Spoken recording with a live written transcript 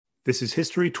This is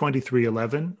History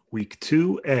 2311, Week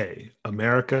 2A,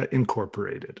 America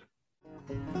Incorporated.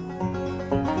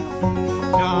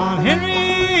 John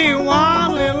Henry,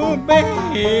 one little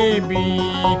baby,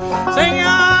 singing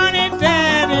on his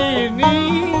daddy's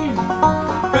knee.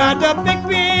 Got the big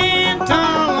big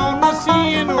town on the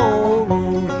sea and old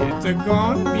road. It's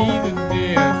gonna be the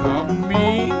death of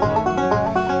me.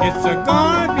 It's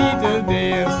gonna be the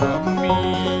death of me.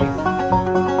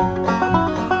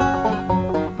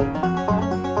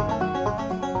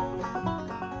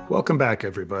 Welcome back,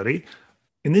 everybody.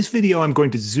 In this video, I'm going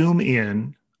to zoom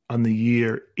in on the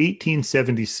year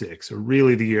 1876, or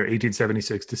really the year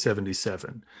 1876 to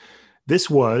 77. This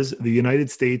was the United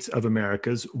States of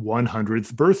America's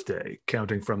 100th birthday,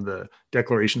 counting from the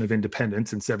Declaration of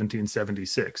Independence in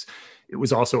 1776. It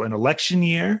was also an election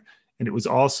year, and it was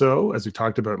also, as we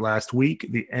talked about last week,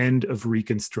 the end of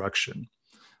Reconstruction.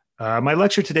 My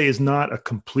lecture today is not a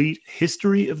complete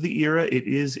history of the era. It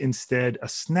is instead a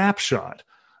snapshot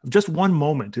of just one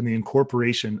moment in the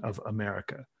incorporation of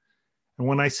America. And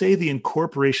when I say the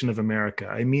incorporation of America,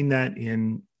 I mean that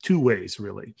in two ways,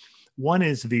 really. One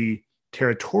is the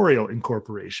territorial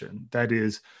incorporation, that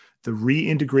is, the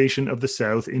reintegration of the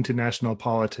South into national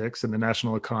politics and the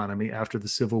national economy after the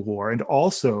Civil War, and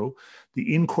also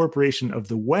the incorporation of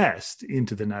the West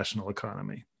into the national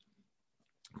economy.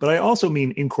 But I also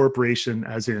mean incorporation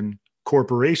as in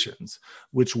corporations,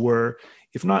 which were,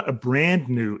 if not a brand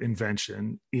new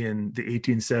invention in the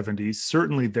 1870s,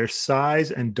 certainly their size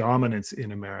and dominance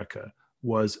in America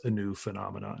was a new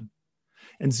phenomenon.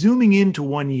 And zooming into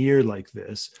one year like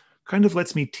this kind of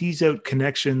lets me tease out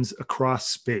connections across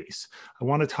space. I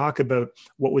want to talk about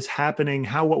what was happening,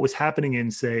 how what was happening in,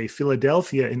 say,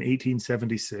 Philadelphia in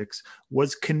 1876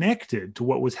 was connected to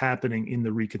what was happening in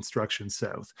the Reconstruction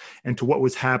South and to what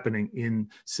was happening in,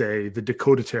 say, the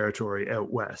Dakota Territory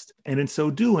out west. And in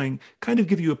so doing, kind of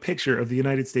give you a picture of the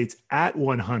United States at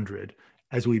 100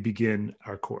 as we begin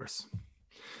our course.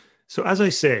 So as I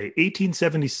say,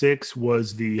 1876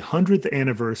 was the 100th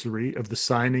anniversary of the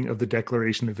signing of the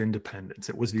Declaration of Independence.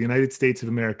 It was the United States of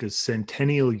America's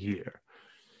centennial year.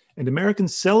 And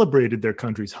Americans celebrated their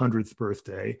country's 100th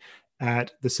birthday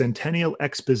at the Centennial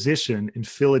Exposition in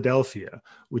Philadelphia,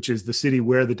 which is the city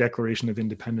where the Declaration of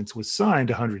Independence was signed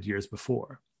 100 years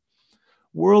before.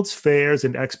 World's fairs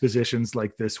and expositions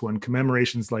like this one,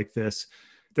 commemorations like this,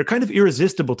 they're kind of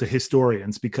irresistible to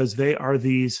historians because they are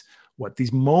these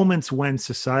moments when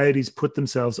societies put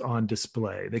themselves on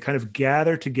display. They kind of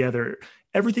gather together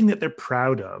everything that they're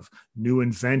proud of, new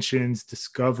inventions,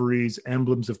 discoveries,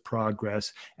 emblems of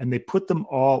progress, and they put them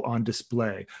all on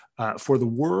display for the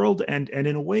world and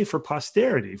in a way for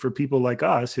posterity, for people like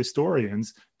us,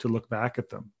 historians, to look back at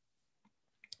them.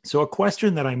 So a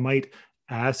question that I might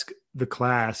ask the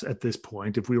class at this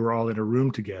point, if we were all in a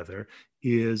room together,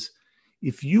 is,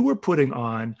 if you were putting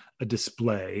on a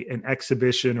display, an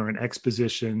exhibition or an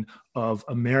exposition of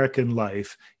American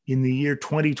life in the year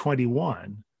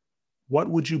 2021, what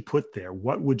would you put there?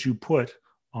 What would you put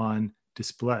on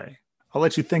display? I'll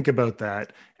let you think about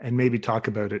that and maybe talk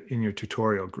about it in your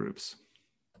tutorial groups.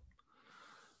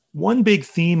 One big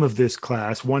theme of this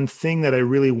class, one thing that I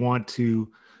really want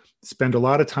to spend a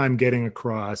lot of time getting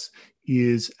across,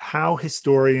 is how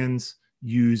historians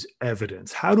use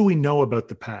evidence. How do we know about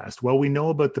the past? Well, we know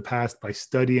about the past by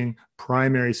studying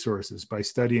primary sources, by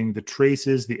studying the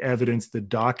traces, the evidence, the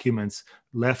documents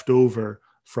left over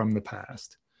from the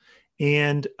past.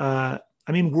 And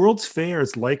World's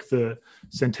fairs like the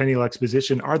Centennial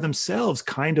Exposition are themselves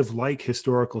kind of like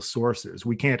historical sources.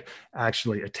 We can't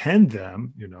actually attend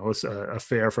them, it's a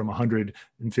fair from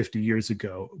 150 years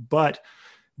ago, but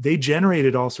they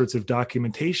generated all sorts of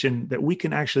documentation that we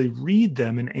can actually read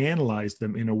them and analyze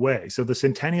them in a way. So the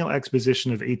Centennial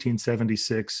Exposition of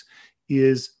 1876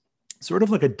 is sort of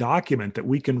like a document that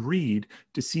we can read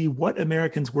to see what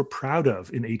Americans were proud of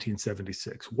in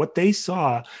 1876, what they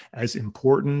saw as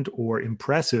important or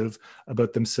impressive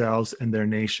about themselves and their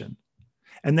nation.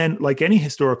 And then, like any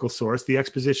historical source, the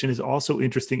exposition is also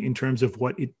interesting in terms of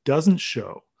what it doesn't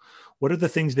show. What are the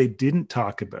things they didn't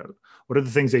talk about? What are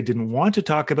the things they didn't want to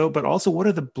talk about? But also, what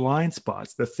are the blind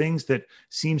spots, the things that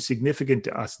seem significant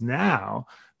to us now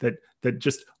that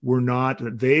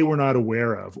they were not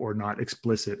aware of or not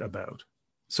explicit about?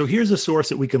 So here's a source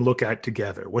that we can look at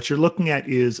together. What you're looking at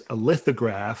is a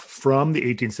lithograph from the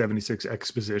 1876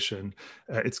 exposition.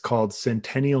 It's called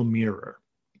Centennial Mirror.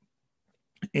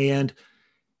 And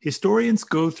Historians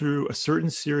go through a certain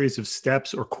series of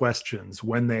steps or questions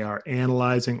when they are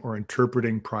analyzing or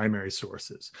interpreting primary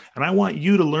sources. And I want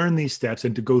you to learn these steps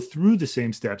and to go through the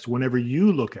same steps whenever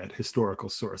you look at historical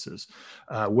sources,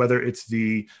 whether it's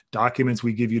the documents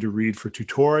we give you to read for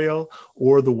tutorial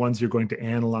or the ones you're going to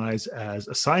analyze as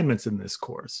assignments in this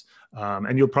course.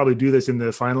 And you'll probably do this in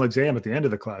the final exam at the end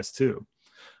of the class too.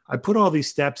 I put all these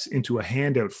steps into a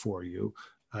handout for you.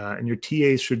 And your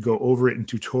TAs should go over it in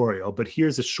tutorial, but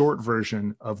here's a short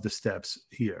version of the steps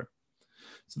here.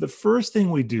 So the first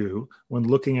thing we do when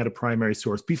looking at a primary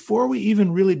source, before we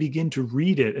even really begin to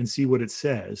read it and see what it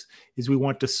says, is we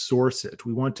want to source it.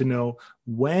 We want to know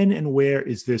when and where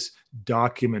is this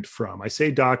document from. I say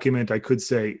document, I could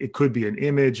say it could be an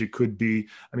image, it could be,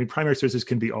 primary sources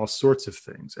can be all sorts of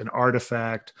things, an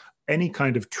artifact, any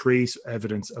kind of trace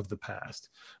evidence of the past.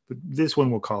 But this one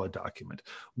we'll call a document.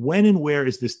 When and where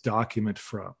is this document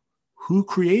from? Who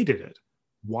created it?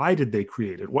 Why did they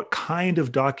create it? What kind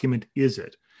of document is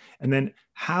it? And then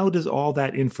how does all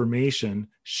that information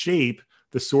shape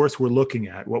the source we're looking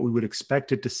at, what we would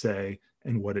expect it to say,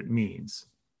 and what it means?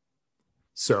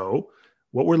 So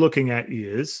what we're looking at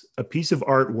is a piece of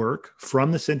artwork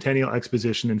from the Centennial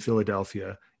Exposition in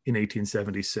Philadelphia in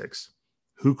 1876.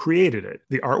 Who created it?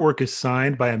 The artwork is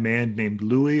signed by a man named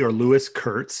Louis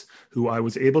Kurtz, who I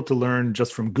was able to learn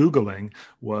just from Googling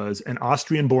was an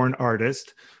Austrian-born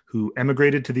artist who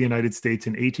emigrated to the United States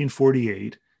in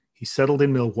 1848. He settled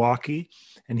in Milwaukee,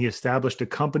 and he established a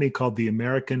company called the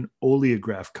American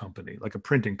Oleograph Company, like a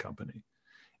printing company.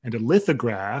 And a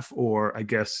lithograph, or I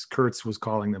guess Kurtz was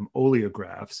calling them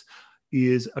oleographs,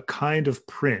 is a kind of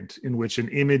print in which an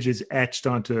image is etched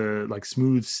onto like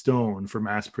smooth stone for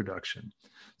mass production.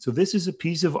 So this is a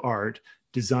piece of art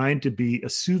designed to be a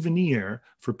souvenir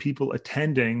for people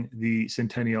attending the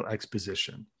Centennial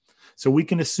Exposition. So we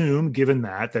can assume, given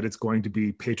that it's going to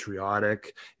be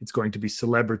patriotic, it's going to be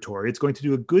celebratory, it's going to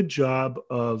do a good job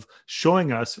of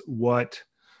showing us what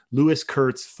Louis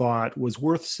Kurtz thought was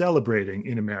worth celebrating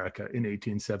in America in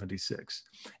 1876.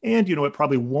 And, it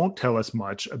probably won't tell us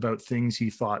much about things he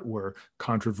thought were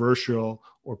controversial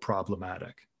or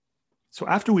problematic. So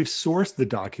after we've sourced the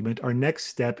document, our next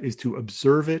step is to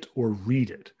observe it or read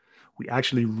it. We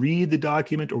actually read the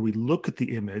document or we look at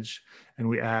the image and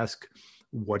we ask,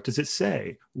 what does it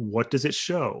say? What does it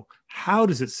show? How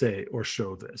does it say or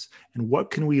show this? And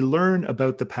what can we learn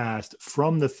about the past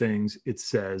from the things it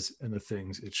says and the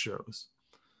things it shows?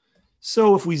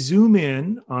 So if we zoom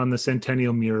in on the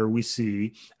Centennial Mirror, we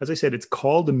see, as I said, it's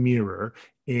called a mirror.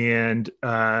 And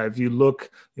if you look,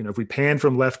 if we pan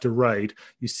from left to right,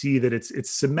 you see that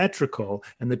it's symmetrical.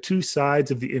 And the two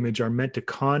sides of the image are meant to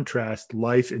contrast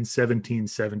life in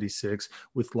 1776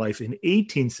 with life in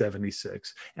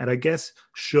 1876. And I guess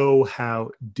show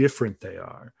how different they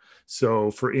are.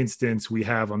 So for instance, we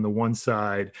have on the one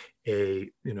side in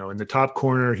the top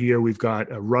corner here, we've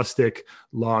got a rustic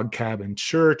log cabin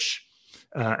church.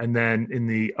 And then in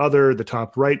the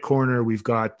top right corner, we've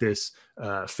got this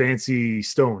fancy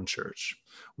stone church.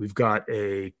 We've got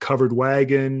a covered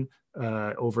wagon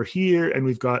over here, and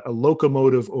we've got a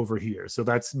locomotive over here. So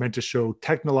that's meant to show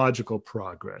technological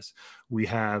progress. We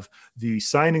have the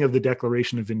signing of the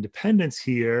Declaration of Independence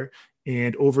here.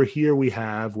 And over here we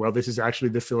have, this is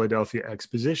actually the Philadelphia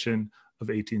Exposition of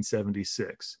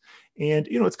 1876. And,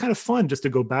 it's kind of fun just to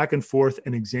go back and forth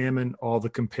and examine all the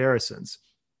comparisons.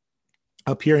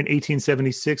 Up here in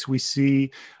 1876, we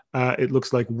see it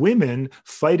looks like women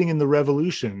fighting in the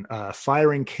Revolution,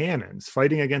 firing cannons,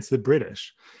 fighting against the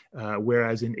British.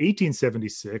 Whereas in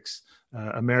 1876,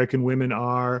 American women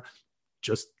are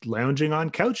just lounging on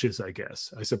couches, I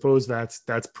guess. I suppose that's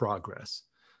progress.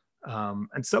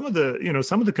 And some of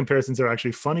the comparisons are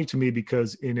actually funny to me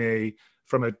because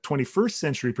from a 21st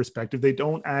century perspective, they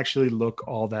don't actually look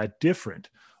all that different.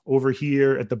 Over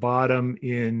here at the bottom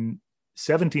in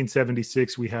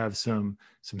 1776, we have some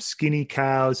skinny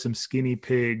cows, some skinny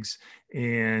pigs.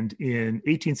 And in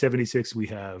 1876, we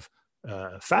have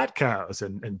fat cows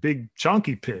and big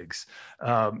chunky pigs.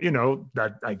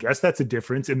 That I guess that's a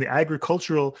difference. In the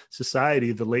agricultural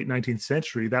society of the late 19th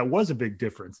century, that was a big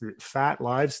difference. The fat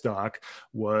livestock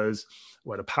was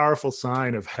a powerful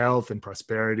sign of health and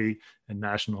prosperity and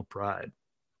national pride.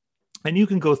 And you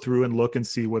can go through and look and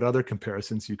see what other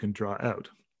comparisons you can draw out.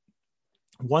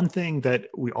 One thing that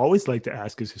we always like to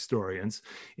ask as historians,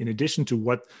 in addition to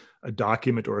what a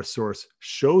document or a source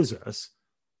shows us,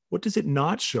 what does it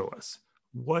not show us?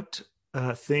 What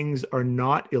things are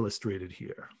not illustrated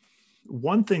here?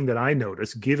 One thing that I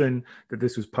noticed, given that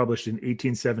this was published in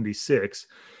 1876,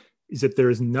 is that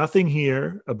there is nothing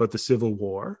here about the Civil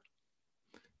War.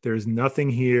 There is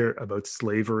nothing here about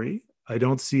slavery. I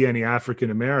don't see any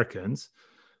African Americans.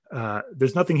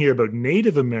 There's nothing here about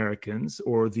Native Americans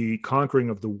or the conquering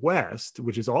of the West,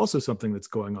 which is also something that's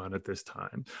going on at this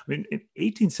time. I mean, in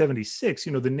 1876,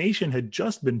 the nation had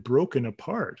just been broken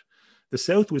apart. The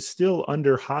South was still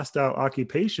under hostile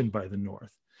occupation by the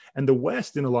North. And the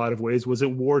West, in a lot of ways, was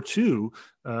at war too,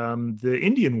 the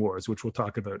Indian Wars, which we'll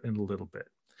talk about in a little bit.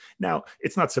 Now,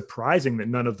 it's not surprising that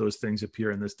none of those things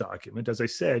appear in this document. As I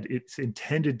said, it's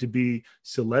intended to be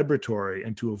celebratory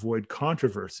and to avoid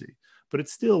controversy, but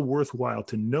it's still worthwhile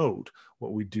to note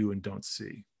what we do and don't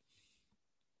see.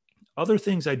 Other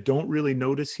things I don't really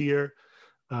notice here,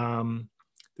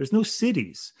 there's no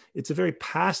cities. It's a very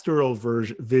pastoral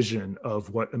vision of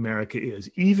what America is.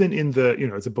 Even in the,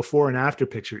 it's a before and after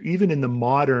picture. Even in the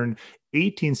modern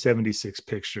 1876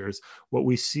 pictures, what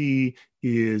we see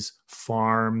is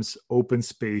farms, open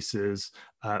spaces.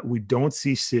 We don't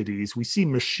see cities. We see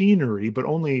machinery, but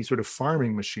only sort of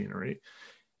farming machinery.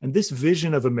 And this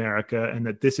vision of America, and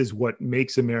that this is what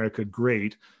makes America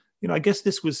great, I guess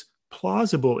this was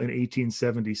plausible in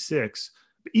 1876.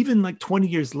 Even like 20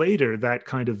 years later, that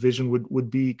kind of vision would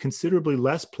be considerably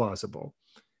less plausible.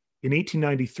 In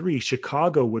 1893,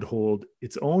 Chicago would hold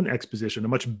its own exposition, a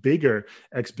much bigger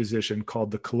exposition called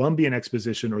the Columbian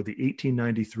Exposition, or the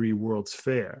 1893 World's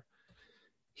Fair.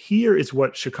 Here is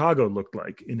what Chicago looked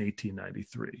like in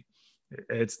 1893.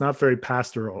 It's not very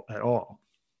pastoral at all.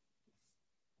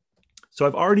 So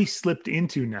I've already slipped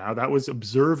into now, that was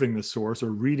observing the source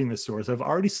or reading the source. I've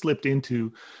already slipped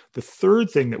into the third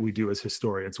thing that we do as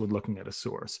historians when looking at a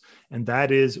source, and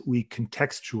that is we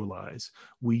contextualize.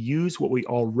 We use what we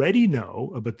already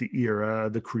know about the era,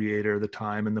 the creator, the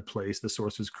time and the place the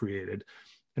source was created,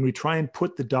 and we try and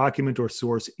put the document or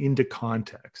source into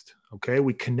context, okay?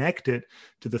 We connect it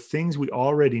to the things we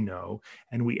already know,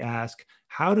 and we ask,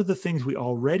 how do the things we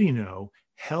already know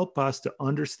help us to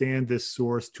understand this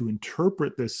source, to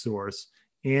interpret this source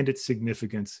and its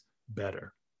significance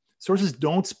better? Sources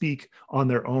don't speak on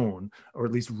their own, or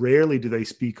at least rarely do they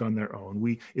speak on their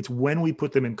own. It's when we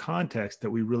put them in context that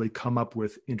we really come up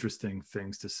with interesting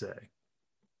things to say.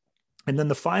 And then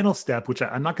the final step, which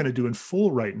I'm not going to do in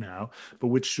full right now, but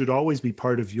which should always be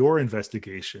part of your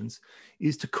investigations,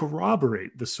 is to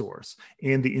corroborate the source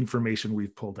and the information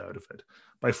we've pulled out of it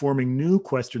by forming new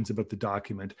questions about the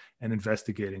document and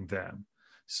investigating them.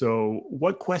 So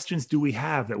what questions do we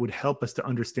have that would help us to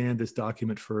understand this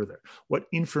document further? What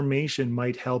information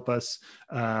might help us?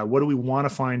 What do we want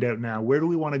to find out now? Where do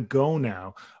we want to go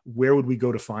now? Where would we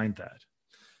go to find that?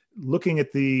 Looking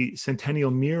at the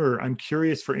Centennial Mirror, I'm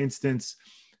curious, for instance,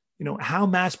 how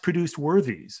mass-produced were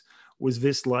these? Was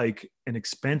this like an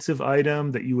expensive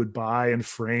item that you would buy and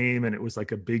frame, and it was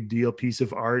like a big deal piece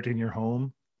of art in your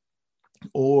home?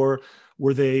 Or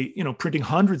were they, printing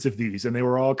hundreds of these and they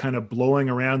were all kind of blowing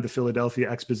around the Philadelphia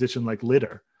Exposition like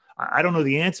litter? I don't know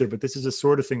the answer, but this is the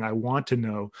sort of thing I want to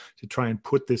know to try and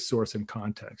put this source in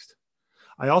context.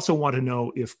 I also want to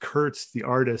know if Kurtz, the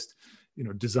artist,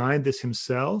 designed this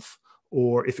himself,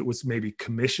 or if it was maybe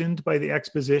commissioned by the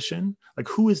exposition. Like,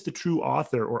 who is the true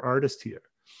author or artist here?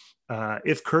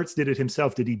 If Kurtz did it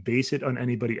himself, did he base it on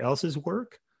anybody else's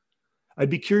work? I'd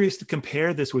be curious to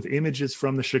compare this with images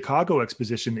from the Chicago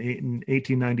Exposition in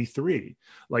 1893,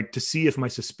 like to see if my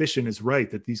suspicion is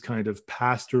right that these kind of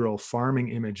pastoral farming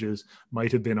images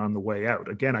might have been on the way out.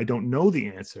 Again, I don't know the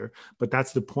answer, but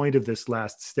that's the point of this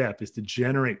last step, is to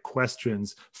generate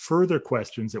questions, further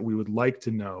questions that we would like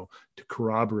to know to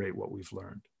corroborate what we've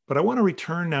learned. But I want to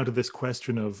return now to this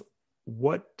question of,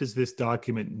 what does this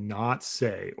document not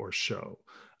say or show?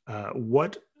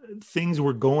 What things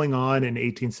were going on in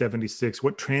 1876,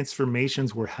 what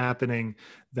transformations were happening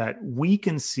that we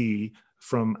can see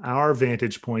from our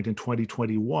vantage point in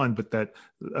 2021, but that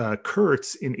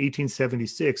Kurtz in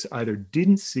 1876 either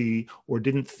didn't see or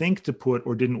didn't think to put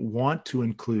or didn't want to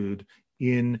include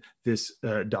in this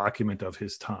document of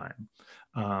his time.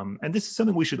 And this is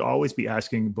something we should always be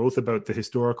asking, both about the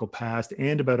historical past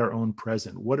and about our own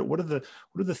present. What are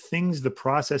the things, the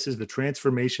processes, the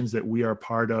transformations that we are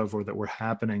part of or that were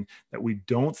happening that we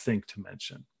don't think to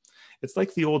mention? It's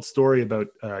like the old story about,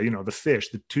 the fish.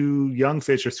 The two young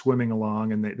fish are swimming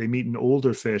along and they meet an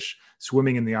older fish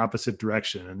swimming in the opposite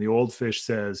direction. And the old fish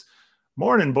says,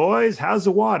 "Morning, boys, how's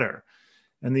the water?"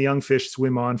 And the young fish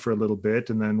swim on for a little bit.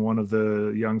 And then one of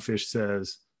the young fish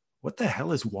says, "What the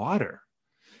hell is water?"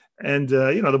 And,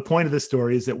 the point of this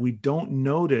story is that we don't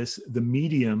notice the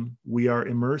medium we are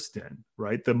immersed in,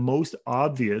 right? The most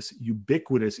obvious,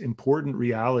 ubiquitous, important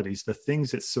realities, the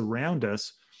things that surround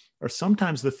us, are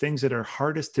sometimes the things that are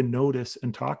hardest to notice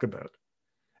and talk about.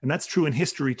 And that's true in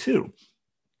history too.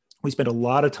 We spend a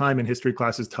lot of time in history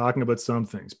classes talking about some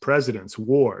things, presidents,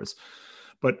 wars,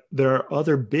 but there are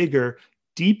other bigger,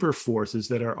 deeper forces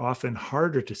that are often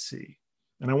harder to see.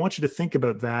 And I want you to think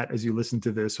about that as you listen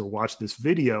to this or watch this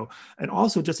video, and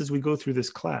also just as we go through this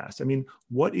class. I mean,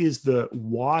 what is the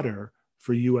water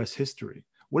for US history?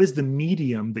 What is the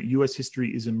medium that US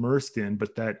history is immersed in,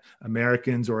 but that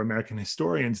Americans or American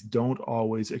historians don't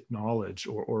always acknowledge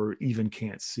or even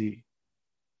can't see?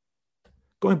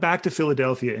 Going back to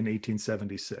Philadelphia in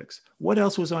 1876, what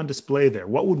else was on display there?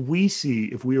 What would we see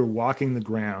if we were walking the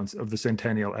grounds of the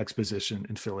Centennial Exposition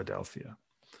in Philadelphia?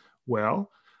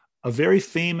 Well, a very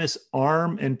famous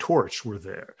arm and torch were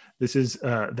there. This is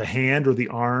the hand or the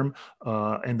arm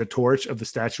and the torch of the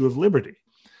Statue of Liberty.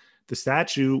 The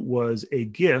statue was a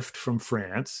gift from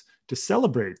France to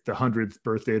celebrate the 100th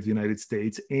birthday of the United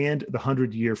States and the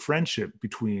 100-year friendship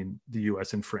between the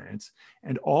US and France,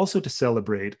 and also to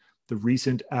celebrate the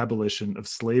recent abolition of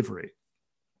slavery.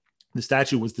 The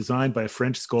statue was designed by a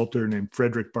French sculptor named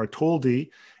Frederic Bartholdi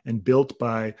and built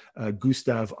by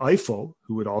Gustave Eiffel,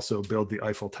 who would also build the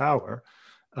Eiffel Tower.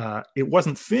 It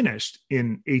wasn't finished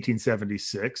in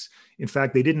 1876. In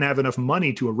fact, they didn't have enough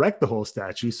money to erect the whole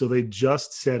statue, so they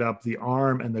just set up the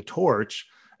arm and the torch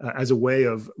as a way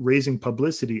of raising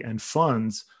publicity and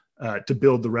funds to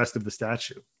build the rest of the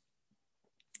statue.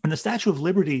 And the Statue of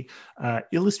Liberty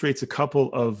illustrates a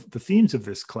couple of the themes of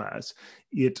this class.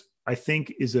 It, I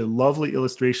think, is a lovely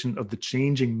illustration of the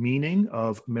changing meaning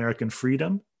of American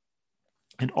freedom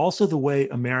and also the way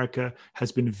America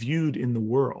has been viewed in the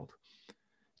world.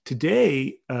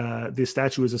 Today, the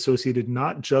statue is associated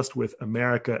not just with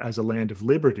America as a land of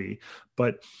liberty,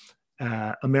 but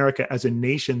America as a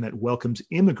nation that welcomes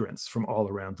immigrants from all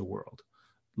around the world.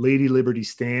 Lady Liberty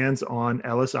stands on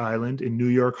Ellis Island in New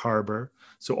York Harbor.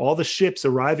 So all the ships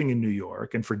arriving in New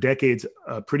York, and for decades,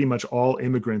 pretty much all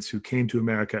immigrants who came to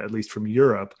America, at least from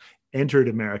Europe, entered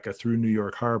America through New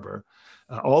York Harbor.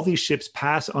 All these ships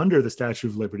pass under the Statue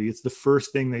of Liberty. It's the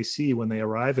first thing they see when they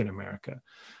arrive in America.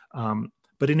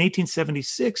 But in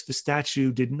 1876, the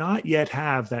statue did not yet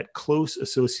have that close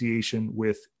association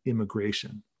with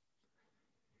immigration.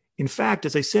 In fact,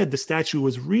 as I said, the statue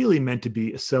was really meant to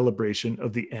be a celebration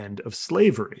of the end of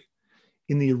slavery.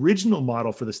 In the original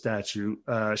model for the statue,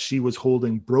 she was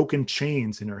holding broken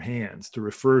chains in her hands to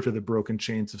refer to the broken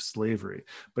chains of slavery,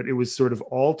 but it was sort of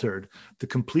altered. The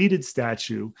completed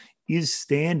statue is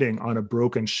standing on a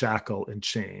broken shackle and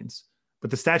chains.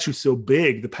 But the statue's so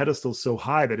big, the pedestal's so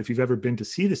high that if you've ever been to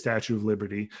see the Statue of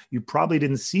Liberty, you probably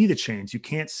didn't see the chains. You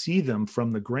can't see them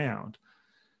from the ground.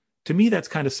 To me, that's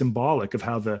kind of symbolic of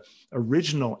how the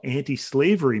original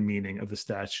anti-slavery meaning of the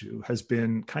statue has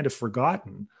been kind of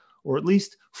forgotten, or at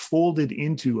least folded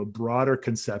into a broader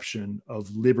conception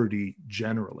of liberty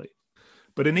generally.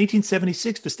 But in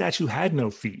 1876, the statue had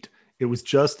no feet. It was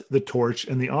just the torch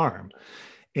and the arm.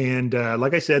 And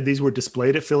like I said, these were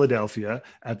displayed at Philadelphia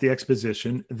at the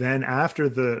exposition. Then after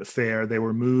the fair, they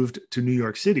were moved to New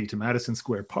York City, to Madison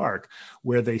Square Park,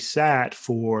 where they sat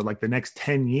for like the next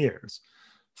 10 years.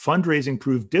 Fundraising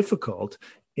proved difficult,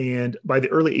 and by the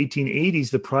early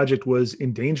 1880s, the project was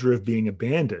in danger of being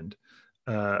abandoned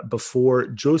before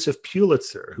Joseph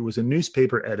Pulitzer, who was a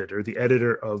newspaper editor, the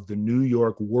editor of the New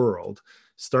York World,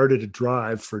 started a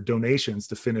drive for donations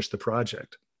to finish the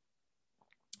project.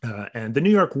 And the New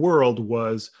York World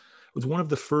was one of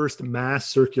the first mass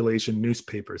circulation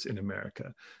newspapers in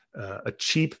America, a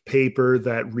cheap paper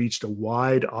that reached a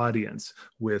wide audience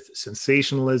with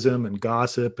sensationalism and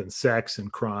gossip and sex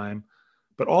and crime,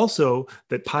 but also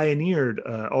that pioneered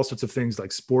all sorts of things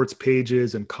like sports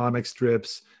pages and comic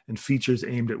strips and features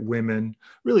aimed at women.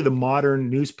 Really, the modern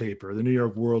newspaper, the New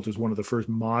York World, was one of the first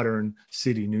modern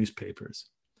city newspapers.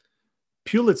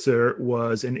 Pulitzer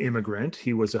was an immigrant.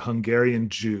 He was a Hungarian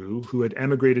Jew who had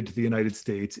emigrated to the United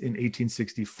States in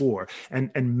 1864.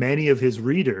 And many of his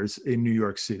readers in New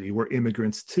York City were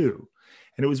immigrants too.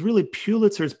 And it was really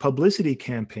Pulitzer's publicity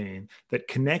campaign that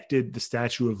connected the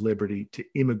Statue of Liberty to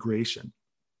immigration.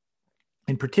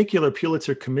 In particular,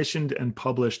 Pulitzer commissioned and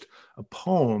published a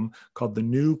poem called The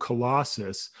New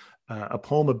Colossus, a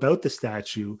poem about the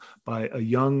statue by a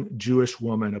young Jewish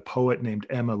woman, a poet named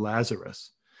Emma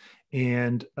Lazarus.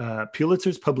 And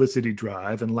Pulitzer's publicity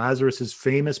drive and Lazarus's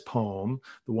famous poem,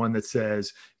 the one that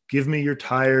says, "Give me your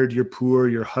tired, your poor,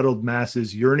 your huddled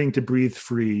masses yearning to breathe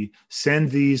free.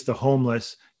 Send these, the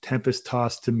homeless, tempest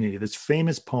tossed to me." This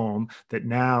famous poem that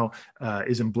now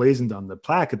is emblazoned on the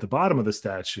plaque at the bottom of the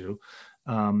statue.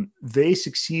 They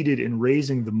succeeded in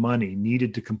raising the money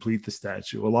needed to complete the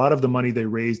statue. A lot of the money they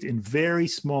raised in very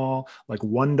small, like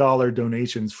 $1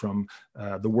 donations from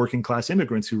the working class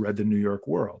immigrants who read the New York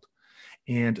World.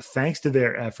 And thanks to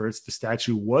their efforts, the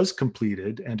statue was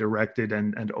completed and erected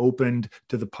and opened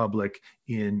to the public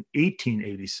in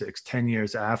 1886, 10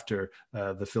 years after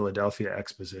the Philadelphia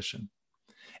Exposition.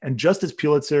 And just as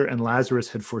Pulitzer and Lazarus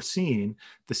had foreseen,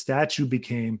 the statue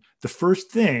became the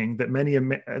first thing that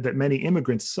many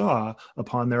immigrants saw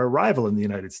upon their arrival in the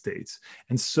United States.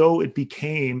 And so it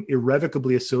became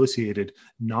irrevocably associated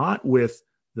not with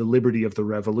the liberty of the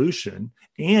Revolution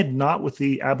and not with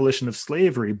the abolition of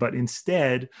slavery, but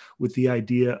instead with the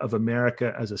idea of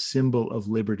America as a symbol of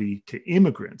liberty to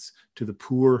immigrants, to the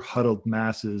poor, huddled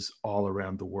masses all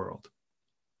around the world.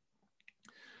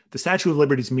 The Statue of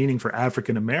Liberty's meaning for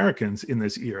African Americans in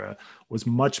this era was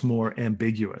much more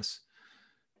ambiguous.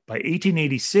 By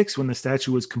 1886, when the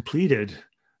statue was completed,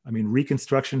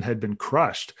 Reconstruction had been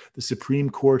crushed. The Supreme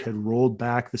Court had rolled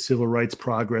back the civil rights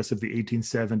progress of the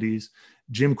 1870s.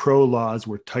 Jim Crow laws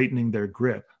were tightening their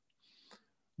grip.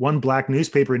 One black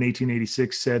newspaper in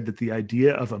 1886 said that the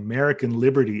idea of American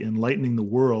liberty enlightening the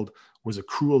world was a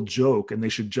cruel joke, and they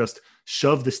should just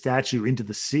shove the statue into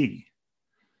the sea.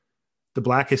 The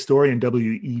Black historian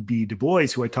W.E.B. Du Bois,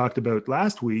 who I talked about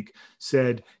last week,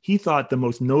 said he thought the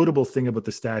most notable thing about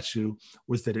the statue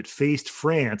was that it faced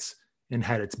France and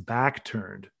had its back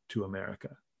turned to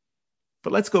America.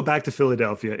 But let's go back to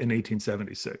Philadelphia in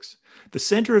 1876. The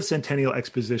center of Centennial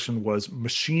Exposition was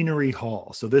Machinery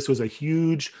Hall. So this was a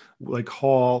huge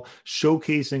hall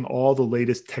showcasing all the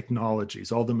latest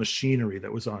technologies, all the machinery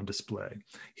that was on display.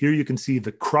 Here you can see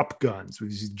the Krupp guns,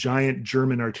 these giant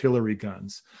German artillery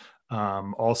guns.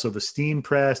 Also the steam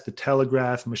press, the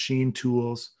telegraph, machine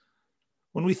tools.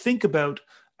 When we think about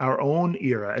our own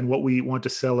era and what we want to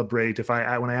celebrate,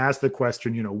 when I ask the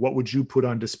question, what would you put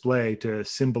on display to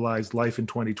symbolize life in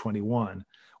 2021?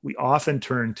 We often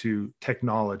turn to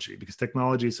technology because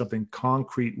technology is something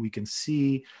concrete we can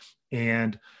see,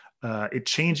 and it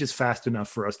changes fast enough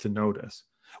for us to notice.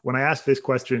 When I ask this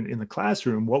question in the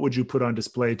classroom, what would you put on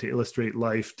display to illustrate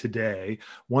life today?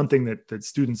 One thing that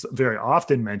students very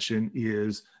often mention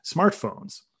is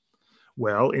smartphones.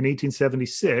 Well, in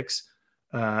 1876,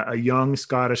 a young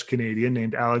Scottish Canadian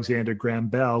named Alexander Graham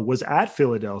Bell was at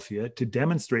Philadelphia to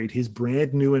demonstrate his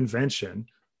brand new invention,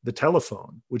 the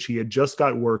telephone, which he had just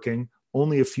got working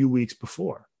only a few weeks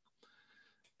before.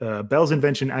 Bell's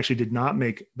invention actually did not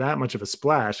make that much of a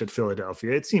splash at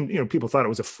Philadelphia. It seemed, people thought it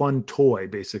was a fun toy,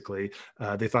 basically.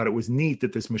 They thought it was neat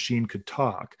that this machine could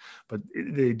talk, but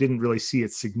they didn't really see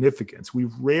its significance. We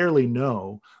rarely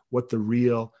know what the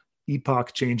real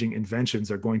epoch-changing inventions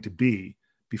are going to be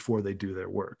before they do their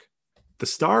work. The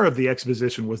star of the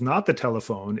exposition was not the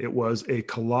telephone. It was a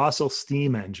colossal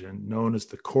steam engine known as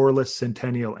the Corliss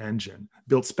Centennial Engine,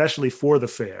 built specially for the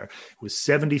fair. It was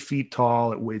 70 feet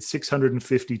tall. It weighed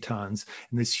 650 tons.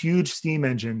 And this huge steam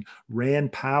engine ran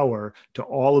power to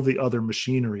all of the other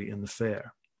machinery in the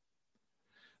fair.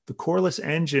 The Corliss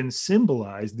engine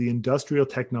symbolized the industrial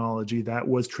technology that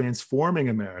was transforming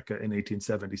America in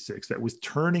 1876, that was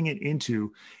turning it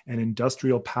into an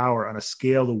industrial power on a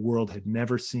scale the world had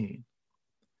never seen.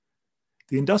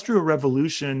 The Industrial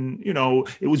Revolution,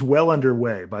 it was well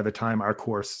underway by the time our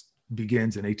course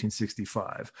begins in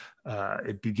 1865.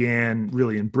 It began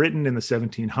really in Britain in the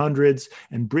 1700s,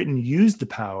 and Britain used the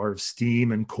power of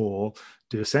steam and coal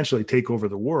to essentially take over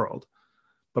the world.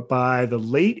 But by the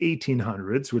late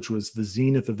 1800s, which was the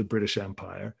zenith of the British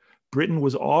Empire, Britain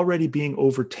was already being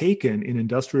overtaken in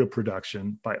industrial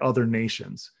production by other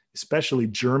nations, especially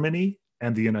Germany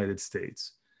and the United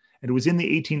States. And it was in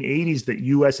the 1880s that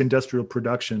US industrial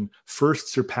production first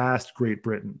surpassed Great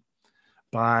Britain.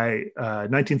 By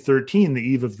 1913, the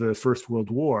eve of the First World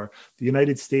War, the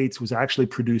United States was actually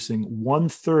producing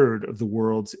 1/3 of the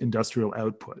world's industrial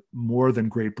output, more than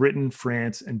Great Britain,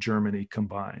 France, and Germany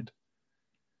combined.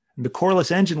 And the Corliss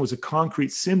engine was a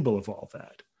concrete symbol of all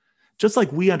that. Just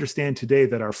like we understand today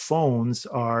that our phones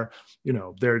are,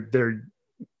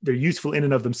 they're useful in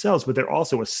and of themselves, but they're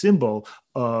also a symbol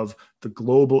of the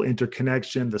global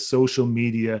interconnection, the social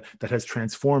media that has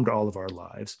transformed all of our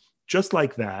lives. Just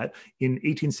like that, in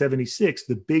 1876,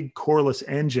 the big Corliss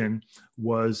engine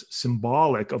was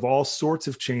symbolic of all sorts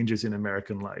of changes in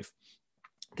American life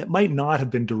that might not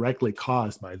have been directly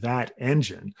caused by that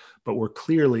engine, but were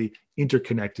clearly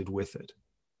interconnected with it.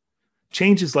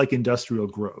 Changes like industrial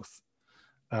growth.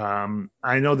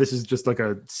 I know this is just like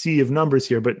a sea of numbers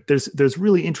here, but there's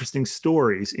really interesting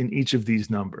stories in each of these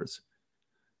numbers.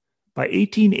 By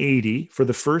 1880, for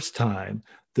the first time,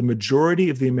 the majority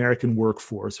of the American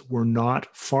workforce were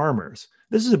not farmers.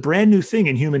 This is a brand new thing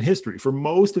in human history. For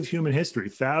most of human history,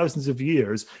 thousands of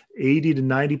years, 80 to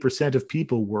 90% of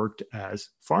people worked as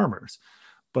farmers.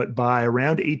 But by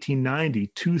around 1890,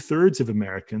 2/3 of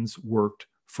Americans worked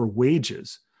for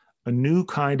wages. A new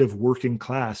kind of working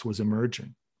class was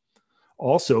emerging.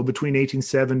 Also, between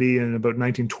 1870 and about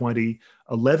 1920,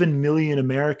 11 million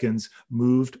Americans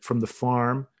moved from the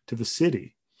farm to the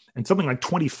city, and something like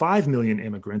 25 million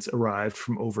immigrants arrived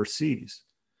from overseas.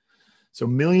 So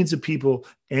millions of people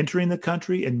entering the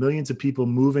country and millions of people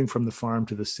moving from the farm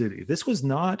to the city. This was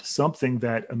not something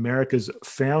that America's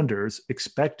founders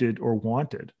expected or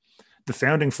wanted. The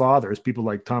founding fathers, people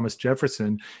like Thomas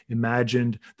Jefferson,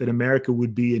 imagined that America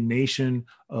would be a nation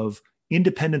of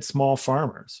independent small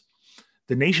farmers.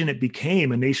 The nation it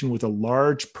became, a nation with a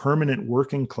large permanent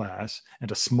working class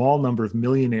and a small number of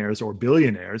millionaires or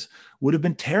billionaires, would have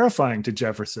been terrifying to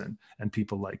Jefferson and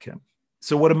people like him.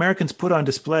 So what Americans put on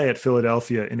display at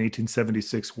Philadelphia in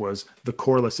 1876 was the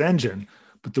Corliss engine,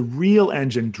 but the real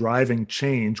engine driving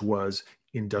change was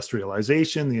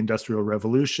industrialization, the Industrial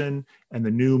Revolution, and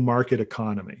the new market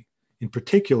economy, in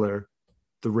particular,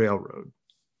 the railroad.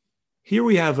 Here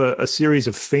we have a series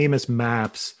of famous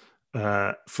maps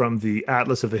from the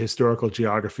Atlas of the Historical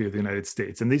Geography of the United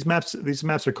States. And these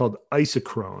maps are called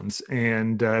isochrones.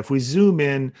 And if we zoom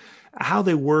in, how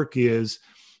they work is,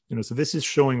 so this is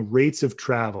showing rates of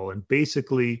travel. And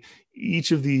basically,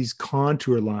 each of these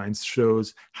contour lines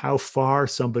shows how far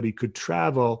somebody could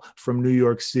travel from New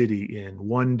York City in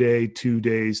 1 day, 2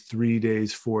 days, 3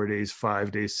 days, 4 days,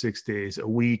 5 days, 6 days, a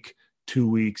week, 2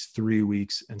 weeks, 3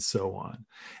 weeks, and so on.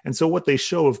 And so what they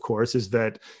show, of course, is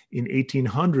that in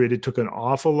 1800, it took an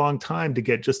awful long time to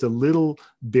get just a little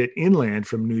bit inland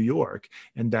from New York,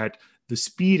 and that the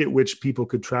speed at which people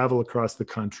could travel across the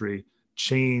country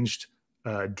changed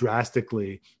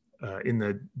drastically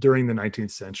during the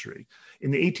 19th century. In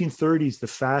the 1830s, the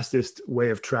fastest way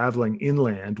of traveling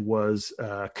inland was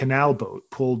a canal boat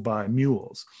pulled by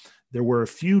mules. There were a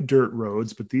few dirt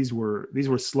roads, but these were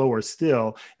slower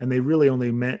still, and they really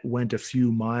only went a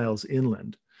few miles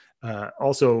inland.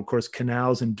 Also, of course,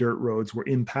 canals and dirt roads were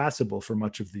impassable for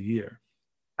much of the year.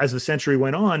 As the century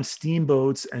went on,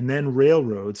 steamboats and then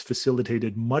railroads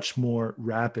facilitated much more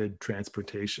rapid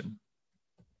transportation.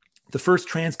 The first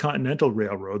transcontinental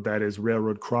railroad, that is,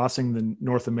 railroad crossing the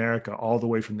North America all the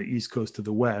way from the East Coast to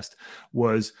the West,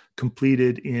 was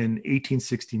completed in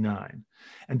 1869.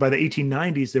 And by the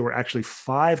 1890s, there were actually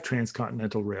 5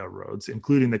 transcontinental railroads,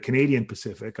 including the Canadian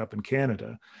Pacific up in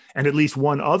Canada. And at least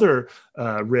one other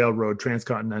railroad,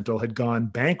 transcontinental, had gone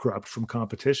bankrupt from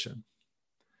competition.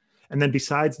 And then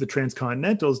besides the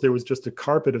transcontinentals, there was just a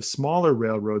carpet of smaller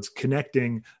railroads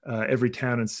connecting every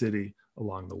town and city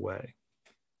along the way.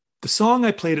 The song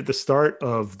I played at the start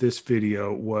of this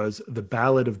video was The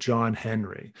Ballad of John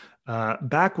Henry.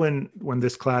 Back when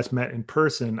this class met in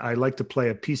person, I liked to play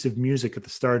a piece of music at the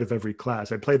start of every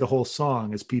class. I'd play the whole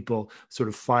song as people sort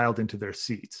of filed into their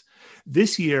seats.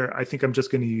 This year, I think I'm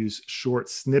just going to use short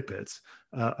snippets.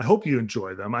 I hope you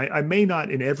enjoy them. I may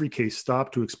not in every case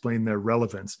stop to explain their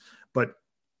relevance, but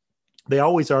they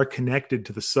always are connected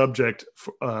to the subject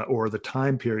or the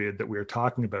time period that we're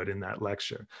talking about in that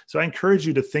lecture. So I encourage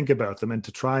you to think about them and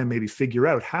to try and maybe figure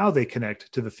out how they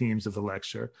connect to the themes of the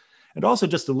lecture, and also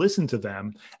just to listen to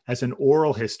them as an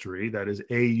oral history, that is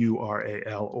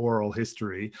AURAL, oral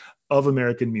history of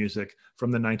American music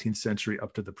from the 19th century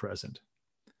up to the present.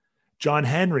 John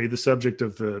Henry, the subject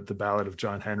of the Ballad of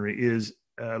John Henry, is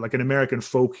like an American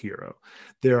folk hero.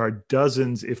 There are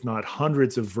dozens, if not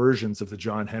hundreds, of versions of the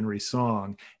John Henry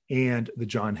song and the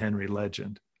John Henry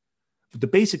legend. But the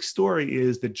basic story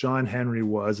is that John Henry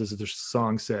was, as the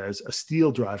song says, a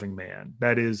steel driving man.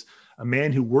 That is, a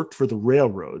man who worked for the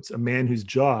railroads, a man whose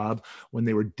job when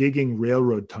they were digging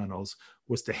railroad tunnels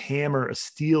was to hammer a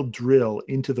steel drill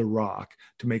into the rock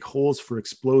to make holes for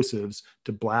explosives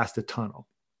to blast a tunnel.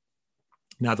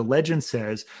 Now, the legend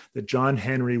says that John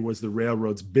Henry was the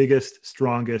railroad's biggest,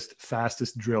 strongest,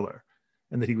 fastest driller,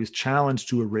 and that he was challenged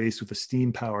to a race with a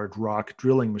steam-powered rock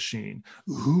drilling machine.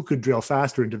 Who could drill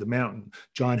faster into the mountain,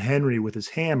 John Henry with his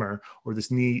hammer or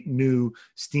this new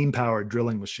steam-powered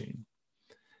drilling machine?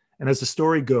 And as the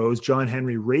story goes, John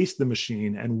Henry raced the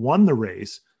machine and won the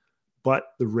race,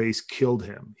 but the race killed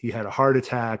him. He had a heart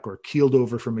attack or keeled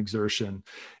over from exertion.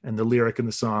 And the lyric in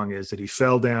the song is that he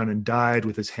fell down and died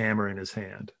with his hammer in his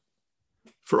hand.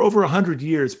 For over 100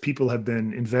 years, people have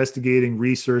been investigating,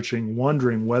 researching,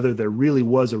 wondering whether there really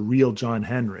was a real John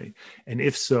Henry, and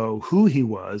if so, who he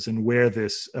was and where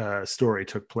this story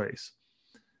took place.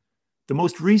 The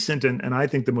most recent and I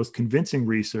think the most convincing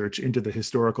research into the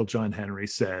historical John Henry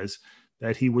says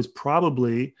that he was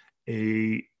probably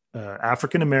a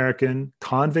African-American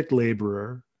convict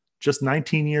laborer, just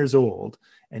 19 years old,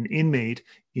 an inmate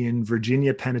in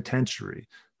Virginia Penitentiary,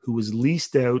 who was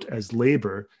leased out as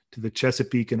labor to the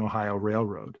Chesapeake and Ohio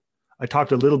Railroad. I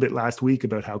talked a little bit last week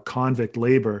about how convict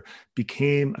labor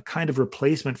became a kind of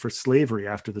replacement for slavery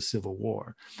after the Civil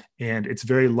War. And it's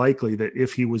very likely that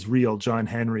if he was real, John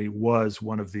Henry was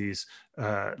one of these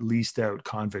leased out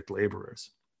convict laborers.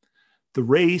 The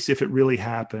race, if it really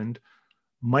happened,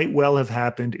 might well have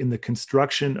happened in the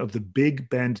construction of the Big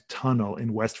Bend Tunnel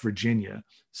in West Virginia,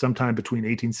 sometime between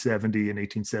 1870 and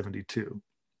 1872.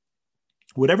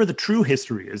 Whatever the true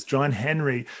history is, John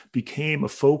Henry became a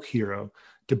folk hero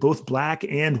to both Black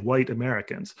and white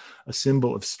Americans, a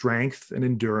symbol of strength and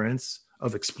endurance,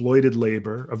 of exploited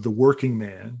labor, of the working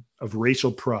man, of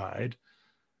racial pride.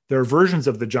 There are versions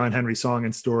of the John Henry song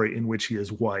and story in which he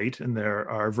is white, and there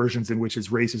are versions in which his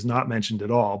race is not mentioned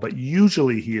at all, but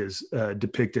usually he is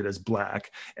depicted as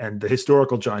Black, and the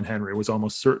historical John Henry was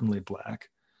almost certainly Black.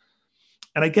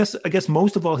 And I guess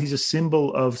most of all, he's a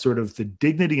symbol of sort of the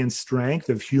dignity and strength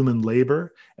of human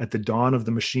labor at the dawn of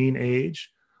the machine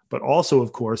age. But also,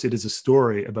 of course, it is a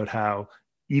story about how,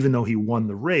 even though he won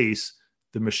the race,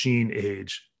 the machine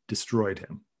age destroyed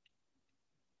him.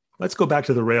 Let's go back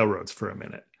to the railroads for a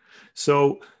minute.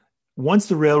 So once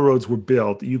the railroads were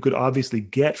built, you could obviously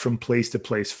get from place to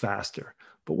place faster.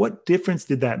 But what difference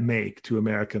did that make to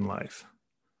American life?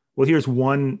 Well, here's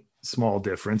one small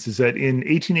difference, is that in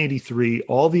 1883,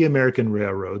 all the American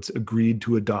railroads agreed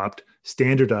to adopt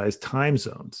standardized time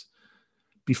zones.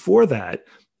 Before that,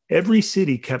 every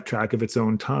city kept track of its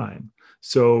own time.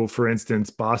 So, for instance,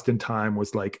 Boston time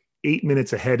was like 8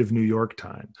 minutes ahead of New York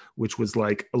time, which was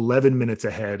like 11 minutes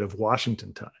ahead of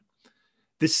Washington time.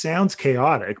 This sounds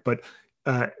chaotic, but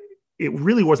it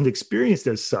really wasn't experienced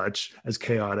as such, as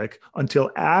chaotic, until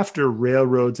after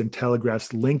railroads and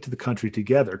telegraphs linked the country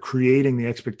together, creating the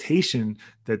expectation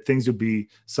that things would be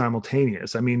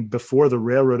simultaneous. I mean, before the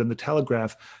railroad and the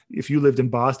telegraph, if you lived in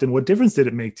Boston, what difference did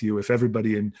it make to you if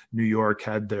everybody in New York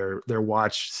had their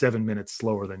watch 7 minutes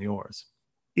slower than yours?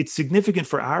 It's significant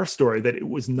for our story that it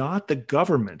was not the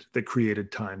government that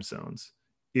created time zones.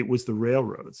 It was the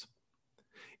railroads.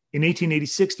 In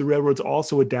 1886, the railroads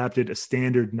also adapted a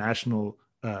standard national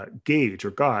gauge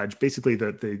or gauge. Basically,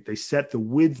 they set the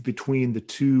width between the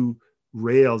two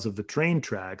rails of the train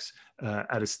tracks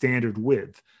at a standard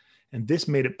width. And this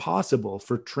made it possible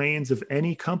for trains of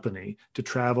any company to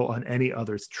travel on any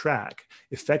other's track,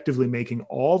 effectively making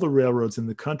all the railroads in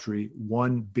the country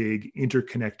one big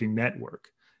interconnecting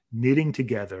network, knitting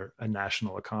together a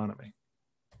national economy.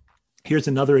 Here's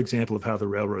another example of how the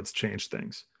railroads changed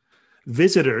things.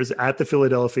 Visitors at the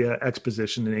Philadelphia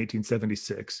Exposition in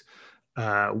 1876,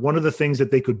 one of the things that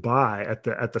they could buy at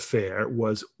the fair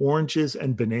was oranges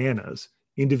and bananas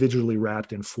individually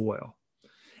wrapped in foil.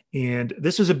 And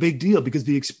this was a big deal because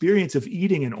the experience of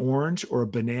eating an orange or a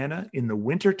banana in the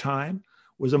wintertime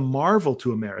was a marvel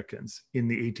to Americans in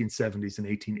the 1870s and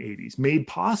 1880s, made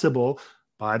possible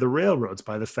by the railroads,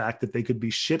 by the fact that they could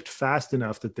be shipped fast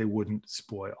enough that they wouldn't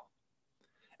spoil.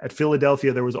 At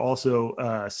Philadelphia, there was also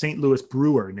a St. Louis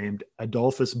brewer named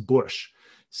Adolphus Busch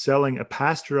selling a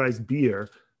pasteurized beer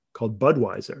called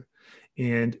Budweiser.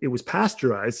 And it was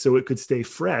pasteurized so it could stay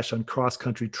fresh on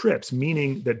cross-country trips,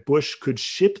 meaning that Busch could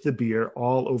ship the beer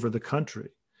all over the country.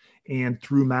 And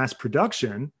through mass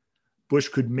production, Busch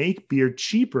could make beer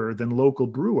cheaper than local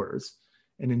brewers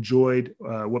and enjoyed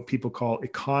what people call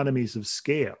economies of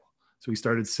scale. So he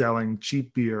started selling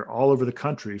cheap beer all over the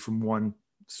country from one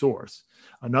source.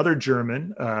 Another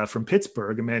German from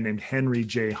Pittsburgh, a man named Henry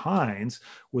J. Heinz,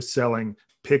 was selling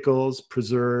pickles,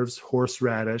 preserves,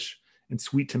 horseradish, and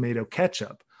sweet tomato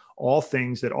ketchup, all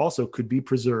things that also could be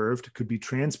preserved, could be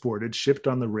transported, shipped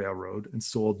on the railroad, and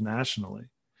sold nationally.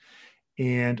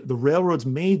 And the railroads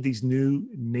made these new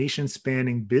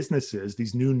nation-spanning businesses,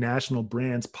 these new national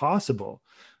brands possible.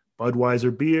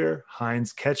 Budweiser beer,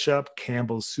 Heinz ketchup,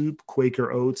 Campbell's soup,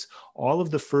 Quaker oats, all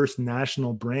of the first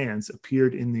national brands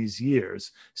appeared in these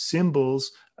years,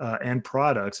 symbols and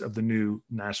products of the new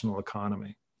national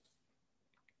economy.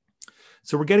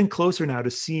 So we're getting closer now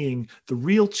to seeing the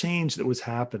real change that was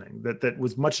happening, that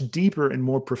was much deeper and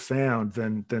more profound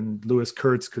than Louis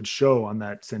Kurtz could show on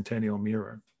that centennial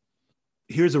mirror.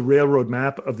 Here's a railroad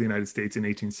map of the United States in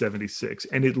 1876,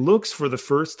 and it looks for the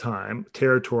first time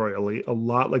territorially a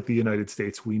lot like the United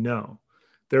States we know.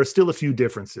 There are still a few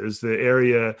differences. The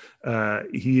area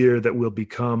here that will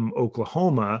become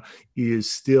Oklahoma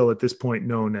is still at this point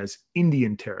known as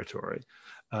Indian Territory,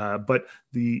 but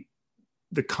the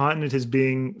continent is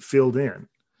being filled in.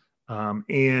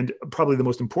 And probably the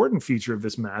most important feature of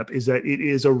this map is that it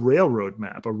is a railroad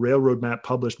map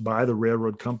published by the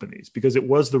railroad companies, because it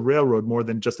was the railroad more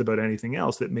than just about anything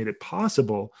else that made it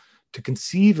possible to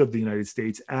conceive of the United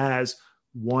States as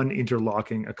one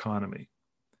interlocking economy.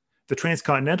 The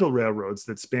transcontinental railroads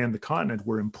that spanned the continent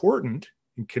were important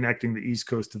in connecting the East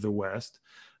Coast to the West,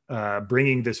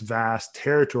 bringing this vast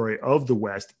territory of the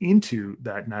West into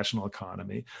that national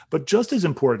economy. But just as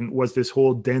important was this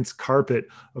whole dense carpet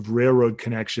of railroad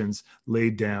connections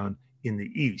laid down in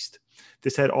the East.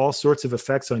 This had all sorts of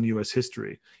effects on US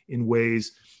history in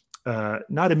ways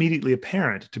not immediately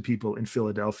apparent to people in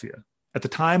Philadelphia. At the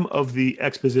time of the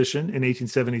exposition in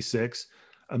 1876,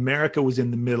 America was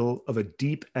in the middle of a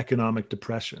deep economic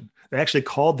depression. They actually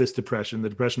called this depression, the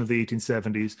Depression of the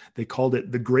 1870s, they called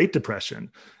it the Great Depression,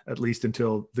 at least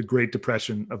until the Great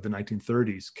Depression of the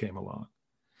 1930s came along.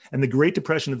 And the Great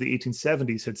Depression of the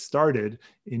 1870s had started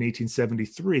in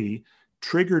 1873,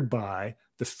 triggered by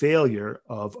the failure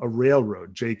of a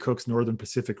railroad, Jay Cooke's Northern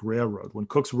Pacific Railroad. When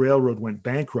Cooke's Railroad went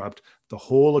bankrupt, the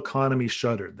whole economy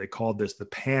shuttered. They called this the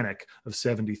Panic of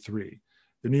 73.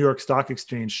 The New York Stock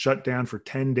Exchange shut down for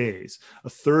 10 days. A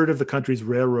third of the country's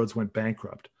railroads went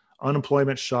bankrupt.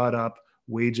 Unemployment shot up,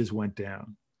 wages went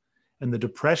down. And the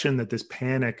depression that this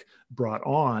panic brought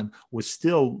on was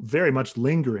still very much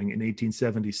lingering in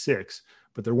 1876,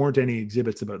 but there weren't any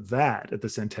exhibits about that at the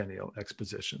Centennial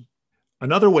Exposition.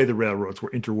 Another way the railroads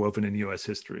were interwoven in US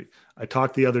history. I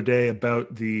talked the other day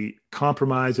about the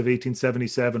Compromise of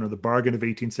 1877 or the Bargain of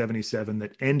 1877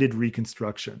 that ended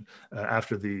Reconstruction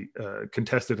after the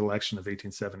contested election of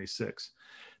 1876.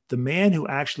 The man who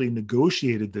actually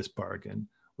negotiated this bargain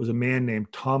was a man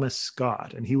named Thomas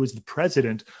Scott, and he was the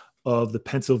president of the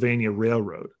Pennsylvania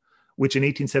Railroad, which in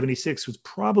 1876 was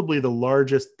probably the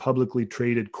largest publicly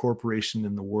traded corporation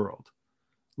in the world.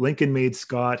 Lincoln made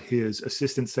Scott his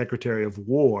assistant secretary of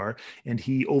war, and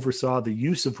he oversaw the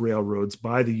use of railroads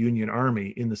by the Union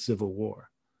Army in the Civil War.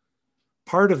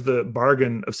 Part of the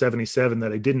bargain of 77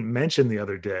 that I didn't mention the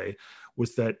other day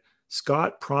was that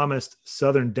Scott promised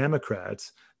Southern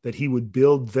Democrats that he would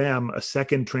build them a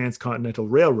second transcontinental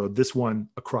railroad, this one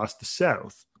across the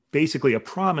South. Basically, a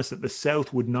promise that the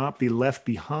South would not be left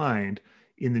behind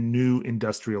in the new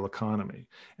industrial economy.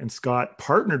 And Scott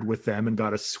partnered with them and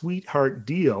got a sweetheart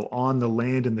deal on the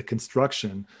land and the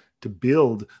construction to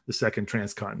build the second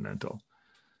transcontinental.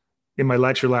 In my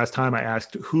lecture last time, I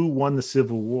asked who won the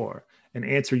Civil War. An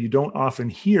answer you don't often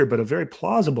hear, but a very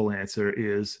plausible answer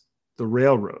is the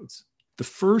railroads. The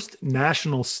first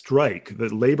national strike, the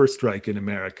labor strike in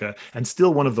America, and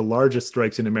still one of the largest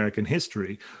strikes in American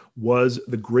history, was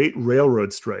the Great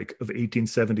Railroad Strike of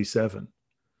 1877.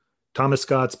 Thomas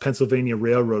Scott's Pennsylvania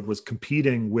Railroad was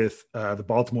competing with the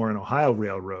Baltimore and Ohio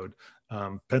Railroad.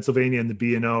 Pennsylvania and the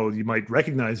B&O, you might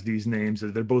recognize these names.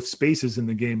 They're both spaces in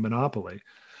the game Monopoly.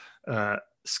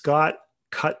 Scott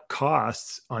cut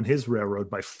costs on his railroad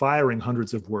by firing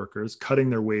hundreds of workers, cutting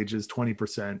their wages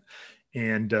 20%,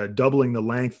 and doubling the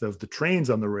length of the trains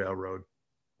on the railroad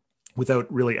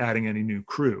without really adding any new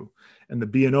crew. And the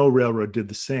B&O Railroad did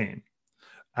the same.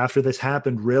 After this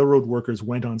happened, railroad workers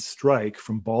went on strike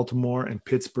from Baltimore and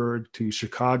Pittsburgh to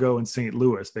Chicago and St.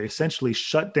 Louis. They essentially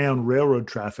shut down railroad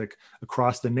traffic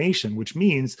across the nation, which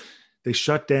means they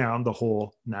shut down the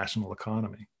whole national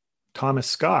economy. Thomas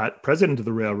Scott, president of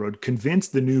the railroad,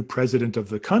 convinced the new president of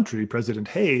the country, President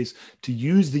Hayes, to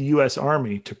use the U.S.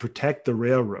 Army to protect the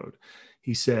railroad.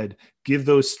 He said, give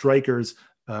those strikers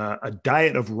a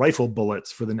diet of rifle bullets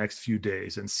for the next few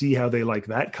days and see how they like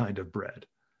that kind of bread.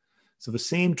 So the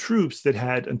same troops that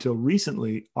had until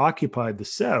recently occupied the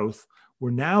South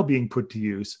were now being put to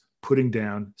use, putting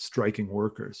down striking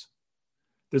workers.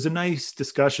 There's a nice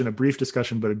discussion, a brief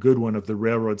discussion, but a good one of the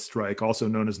railroad strike, also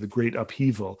known as the Great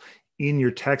Upheaval, in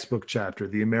your textbook chapter,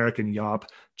 the American Yawp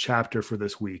chapter for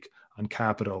this week on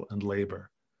capital and labor.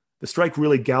 The strike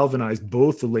really galvanized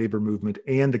both the labor movement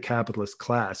and the capitalist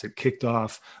class. It kicked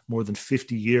off more than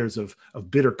 50 years of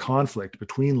bitter conflict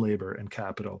between labor and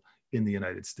capital in the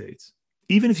United States.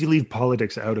 Even if you leave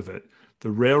politics out of it, the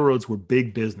railroads were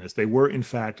big business. They were, in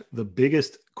fact, the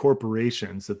biggest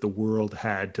corporations that the world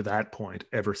had to that point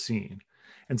ever seen.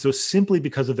 And so simply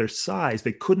because of their size,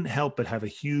 they couldn't help but have a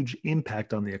huge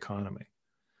impact on the economy.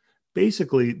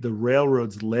 Basically, the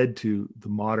railroads led to the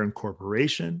modern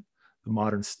corporation, the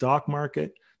modern stock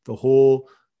market, the whole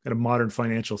kind of modern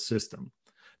financial system.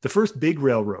 The first big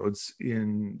railroads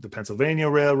in the Pennsylvania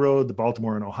Railroad, the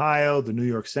Baltimore and Ohio, the New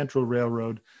York Central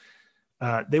Railroad,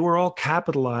 they were all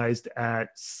capitalized at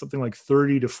something like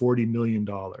 $30 to $40 million,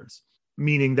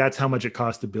 meaning that's how much it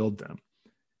cost to build them.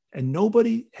 And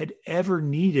nobody had ever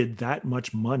needed that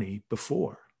much money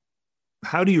before.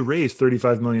 How do you raise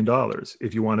 $35 million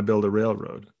if you want to build a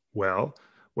railroad? Well,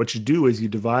 what you do is you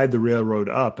divide the railroad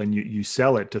up and you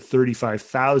sell it to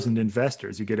 35,000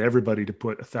 investors. You get everybody to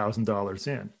put $1,000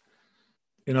 in.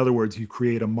 In other words, you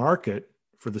create a market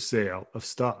for the sale of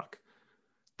stock.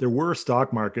 There were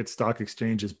stock markets, stock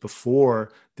exchanges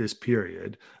before this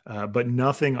period, but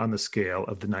nothing on the scale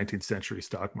of the 19th century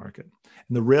stock market.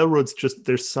 And the railroads, just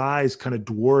their size kind of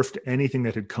dwarfed anything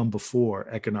that had come before,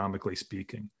 economically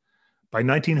speaking. By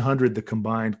 1900, the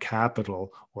combined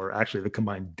capital, or actually the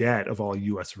combined debt of all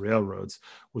US railroads,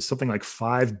 was something like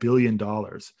 $5 billion,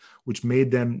 which made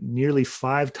them nearly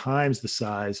 5 times the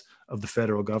size of the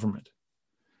federal government.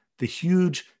 The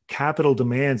huge capital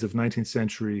demands of 19th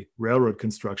century railroad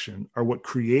construction are what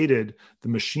created the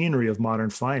machinery of modern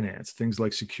finance, things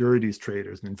like securities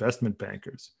traders and investment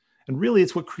bankers. And really,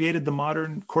 it's what created the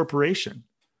modern corporation.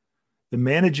 The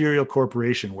managerial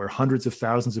corporation, where hundreds of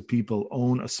thousands of people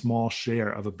own a small share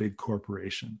of a big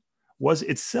corporation, was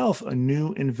itself a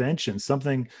new invention,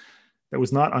 something that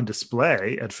was not on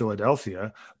display at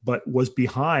Philadelphia, but was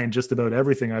behind just about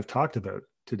everything I've talked about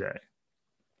today.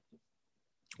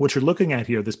 What you're looking at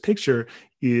here, this picture,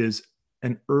 is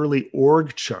an early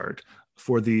org chart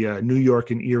for the New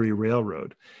York and Erie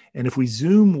Railroad. And if we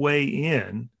zoom way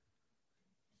in,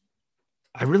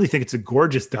 I really think it's a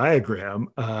gorgeous diagram,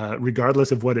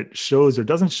 regardless of what it shows or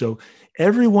doesn't show.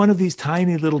 Every one of these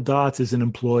tiny little dots is an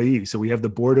employee. So we have the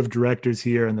board of directors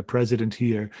here and the president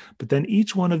here, but then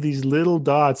each one of these little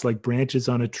dots, like branches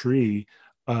on a tree,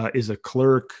 is a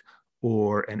clerk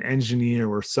or an engineer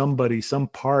or somebody, some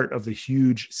part of the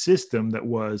huge system that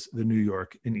was the New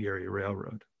York and Erie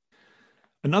Railroad.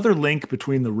 Another link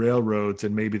between the railroads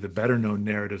and maybe the better known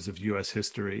narratives of US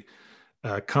history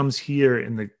comes here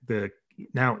in the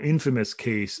now infamous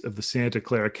case of the Santa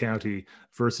Clara County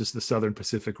versus the Southern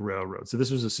Pacific Railroad. So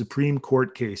this was a Supreme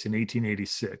Court case in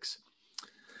 1886.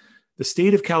 The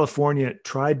state of California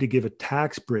tried to give a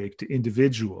tax break to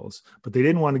individuals, but they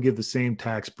didn't want to give the same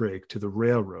tax break to the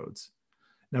railroads.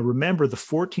 Now remember, the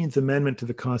 14th Amendment to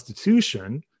the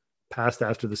Constitution, passed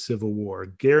after the Civil War,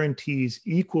 guarantees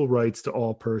equal rights to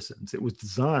all persons. It was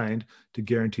designed to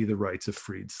guarantee the rights of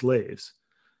freed slaves.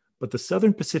 But the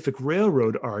Southern Pacific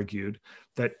Railroad argued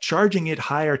that charging it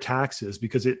higher taxes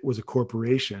because it was a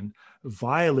corporation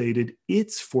violated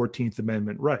its 14th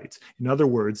Amendment rights. In other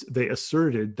words, they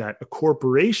asserted that a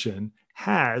corporation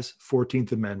has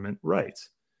 14th Amendment rights.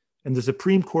 And the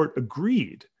Supreme Court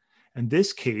agreed. And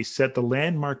this case set the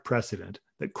landmark precedent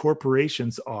that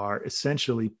corporations are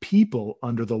essentially people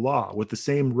under the law with the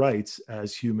same rights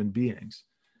as human beings.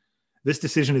 This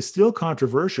decision is still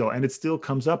controversial and it still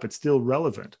comes up, it's still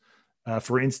relevant.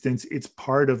 For instance, it's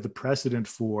part of the precedent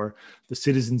for the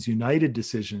Citizens United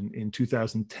decision in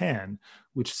 2010,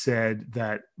 which said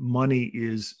that money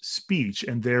is speech,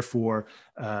 and therefore,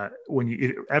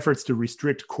 efforts to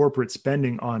restrict corporate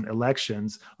spending on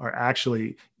elections are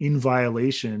actually in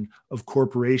violation of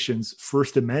corporations'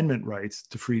 First Amendment rights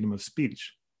to freedom of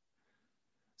speech.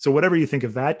 So whatever you think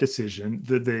of that decision,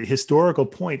 the historical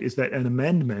point is that an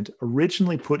amendment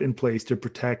originally put in place to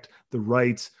protect the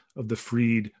rights of the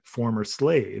freed former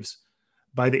slaves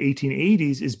by the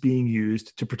 1880s is being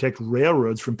used to protect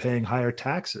railroads from paying higher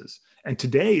taxes, and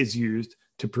today is used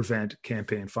to prevent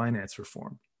campaign finance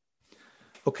reform.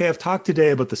 Okay, I've talked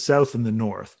today about the South and the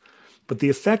North, but the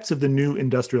effects of the new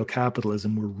industrial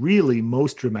capitalism were really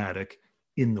most dramatic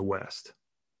in the West.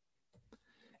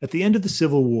 At the end of the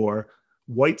Civil War,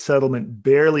 white settlement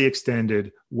barely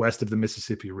extended west of the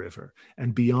Mississippi River,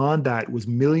 and beyond that was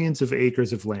millions of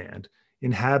acres of land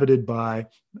inhabited by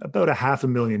about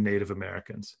 500,000 Native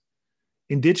Americans.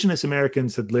 Indigenous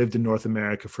Americans had lived in North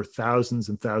America for thousands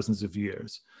and thousands of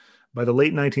years. By the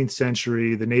late 19th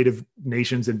century, the Native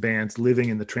nations and bands living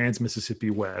in the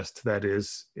Trans-Mississippi West, that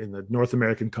is, in the North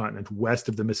American continent west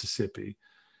of the Mississippi,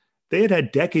 they had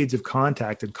had decades of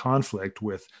contact and conflict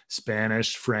with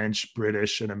Spanish, French,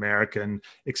 British, and American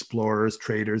explorers,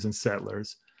 traders, and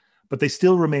settlers, but they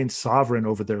still remained sovereign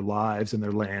over their lives and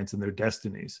their lands and their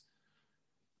destinies.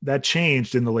 That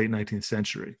changed in the late 19th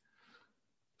century.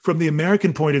 From the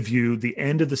American point of view, the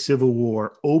end of the Civil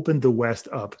War opened the West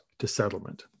up to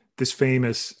settlement. This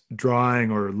famous drawing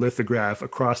or lithograph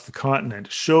across the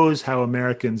continent shows how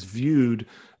Americans viewed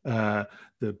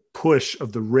the push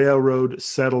of the railroad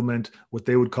settlement, what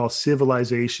they would call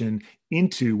civilization,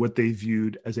 into what they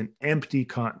viewed as an empty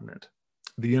continent.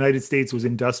 The United States was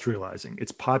industrializing.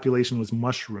 Its population was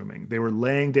mushrooming. They were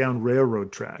laying down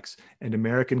railroad tracks, and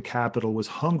American capital was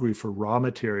hungry for raw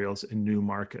materials and new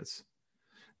markets.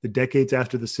 The decades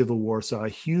after the Civil War saw a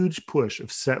huge push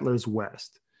of settlers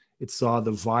west. It saw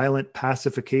the violent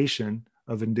pacification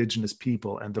of indigenous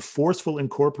people and the forceful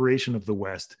incorporation of the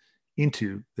West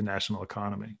into the national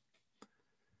economy.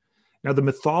 Now, the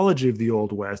mythology of the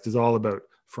Old West is all about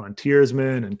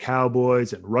frontiersmen and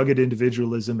cowboys and rugged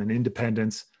individualism and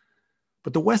independence.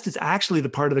 But the West is actually the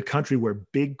part of the country where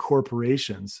big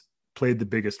corporations played the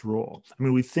biggest role. I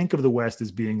mean, we think of the West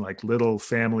as being like little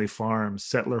family farms,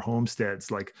 settler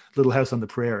homesteads, like Little House on the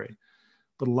Prairie.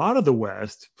 But a lot of the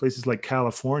West, places like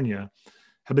California,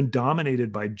 have been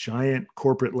dominated by giant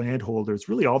corporate landholders,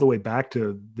 really all the way back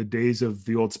to the days of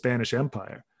the old Spanish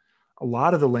Empire. A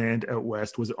lot of the land out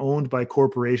west was owned by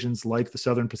corporations like the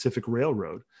Southern Pacific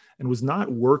Railroad and was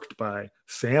not worked by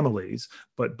families,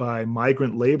 but by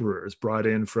migrant laborers brought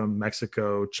in from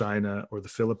Mexico, China, or the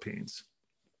Philippines.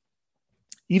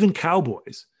 Even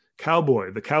cowboys, the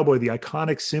cowboy, the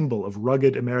iconic symbol of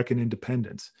rugged American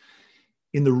independence.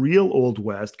 In the real Old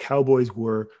West, cowboys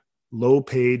were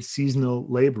low-paid seasonal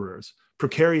laborers,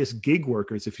 precarious gig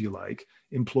workers, if you like,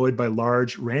 employed by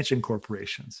large ranching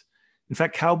corporations. In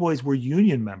fact, cowboys were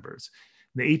union members.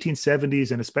 In the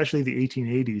 1870s and especially the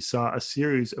 1880s saw a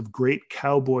series of great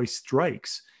cowboy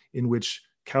strikes in which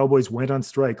cowboys went on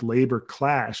strike, labor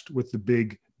clashed with the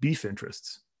big beef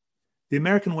interests. The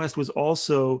American West was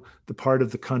also the part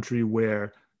of the country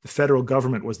where the federal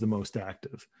government was the most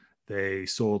active. They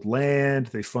sold land,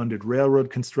 they funded railroad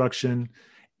construction,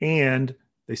 and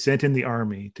they sent in the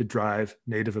army to drive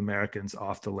Native Americans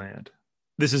off the land.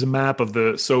 This is a map of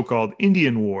the so-called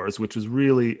Indian Wars, which was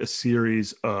really a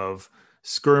series of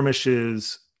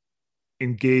skirmishes,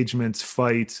 engagements,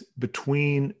 fights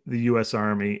between the U.S.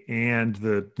 Army and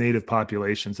the native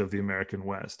populations of the American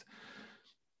West.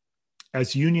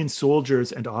 As Union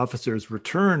soldiers and officers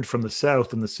returned from the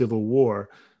South in the Civil War,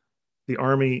 the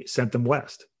Army sent them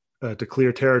west to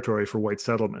clear territory for white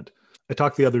settlement. I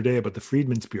talked the other day about the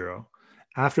Freedmen's Bureau.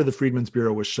 After the Freedmen's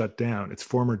Bureau was shut down, its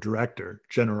former director,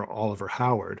 General Oliver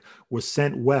Howard, was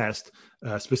sent west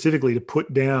specifically to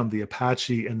put down the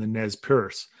Apache and the Nez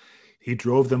Perce. He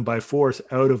drove them by force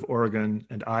out of Oregon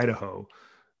and Idaho,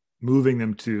 moving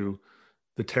them to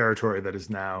the territory that is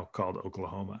now called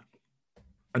Oklahoma.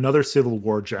 Another Civil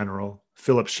War general,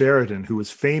 Philip Sheridan, who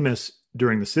was famous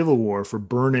during the Civil War for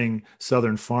burning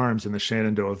Southern farms in the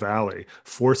Shenandoah Valley,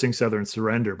 forcing Southern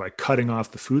surrender by cutting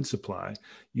off the food supply,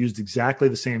 used exactly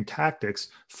the same tactics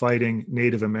fighting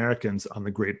Native Americans on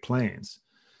the Great Plains.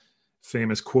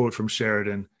 Famous quote from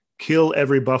Sheridan, "Kill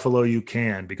every buffalo you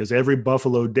can, because every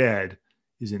buffalo dead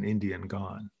is an Indian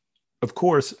gone." Of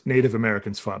course, Native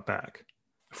Americans fought back.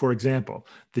 For example,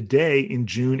 the day in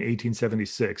June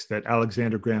 1876 that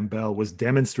Alexander Graham Bell was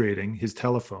demonstrating his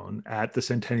telephone at the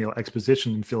Centennial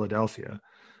Exposition in Philadelphia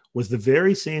was the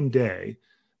very same day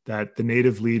that the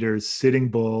native leaders Sitting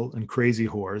Bull and Crazy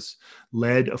Horse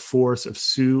led a force of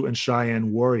Sioux and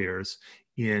Cheyenne warriors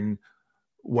in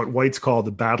what whites call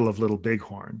the Battle of Little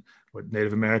Bighorn, what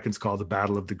Native Americans call the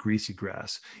Battle of the Greasy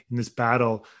Grass. In this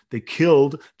battle, they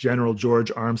killed General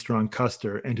George Armstrong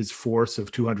Custer and his force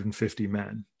of 250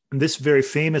 men. And this very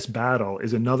famous battle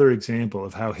is another example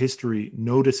of how history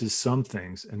notices some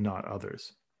things and not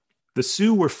others. The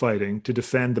Sioux were fighting to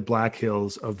defend the Black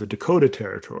Hills of the Dakota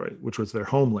Territory, which was their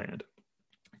homeland.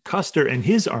 Custer and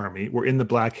his army were in the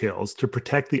Black Hills to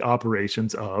protect the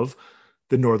operations of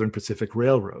the Northern Pacific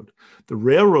Railroad. The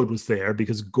railroad was there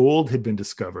because gold had been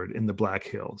discovered in the Black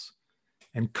Hills.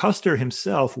 And Custer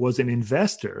himself was an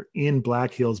investor in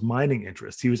Black Hills mining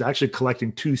interests. He was actually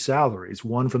collecting two salaries,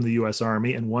 one from the US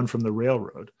Army and one from the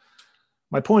railroad.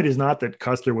 My point is not that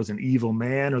Custer was an evil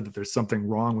man or that there's something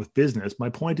wrong with business. My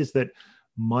point is that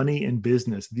money and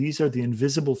business, these are the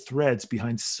invisible threads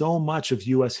behind so much of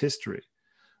US history,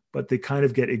 but they kind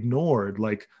of get ignored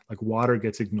like water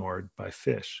gets ignored by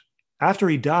fish. After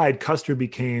he died, Custer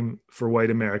became, for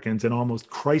white Americans, an almost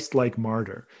Christ-like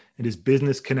martyr, and his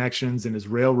business connections and his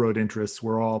railroad interests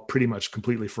were all pretty much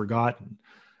completely forgotten.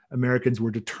 Americans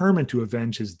were determined to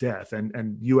avenge his death,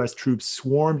 and U.S. troops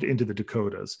swarmed into the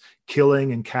Dakotas,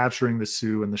 killing and capturing the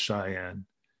Sioux and the Cheyenne.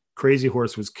 Crazy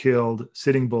Horse was killed,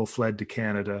 Sitting Bull fled to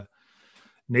Canada.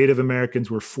 Native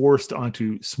Americans were forced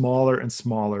onto smaller and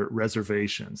smaller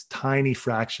reservations, tiny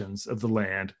fractions of the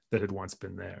land that had once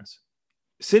been theirs.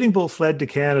 Sitting Bull fled to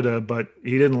Canada, but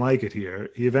he didn't like it here.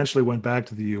 He eventually went back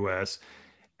to the U.S.,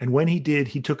 and when he did,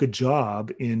 he took a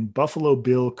job in Buffalo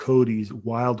Bill Cody's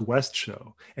Wild West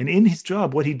show. And in his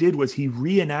job, what he did was he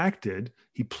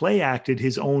play acted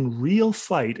his own real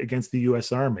fight against the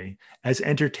U.S. Army as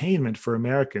entertainment for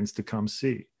Americans to come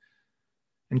see.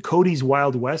 And Cody's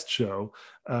Wild West show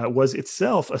was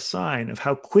itself a sign of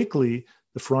how quickly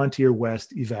the frontier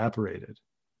West evaporated.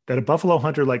 That a buffalo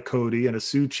hunter like Cody and a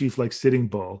Sioux chief like Sitting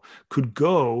Bull could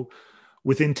go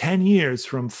within 10 years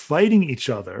from fighting each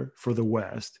other for the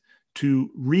West to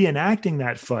reenacting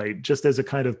that fight just as a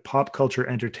kind of pop culture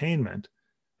entertainment,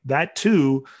 that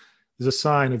too is a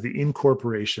sign of the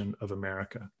incorporation of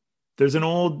America. There's an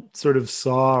old sort of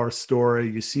saw or story.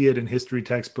 You see it in history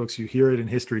textbooks. You hear it in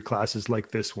history classes like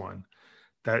this one,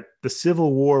 that the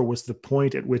Civil War was the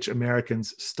point at which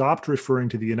Americans stopped referring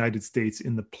to the United States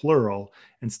in the plural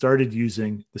and started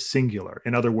using the singular.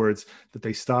 In other words, that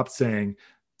they stopped saying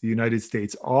the United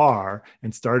States are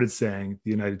and started saying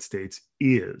the United States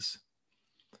is.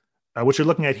 What you're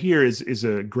looking at here is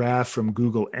a graph from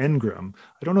Google Ngram.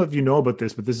 I don't know if you know about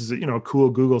this, but this is a cool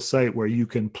Google site where you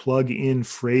can plug in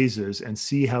phrases and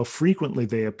see how frequently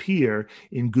they appear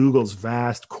in Google's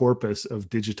vast corpus of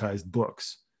digitized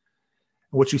books.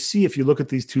 And what you see if you look at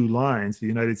these two lines, the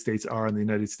United States are and the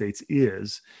United States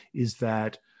is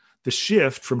that the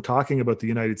shift from talking about the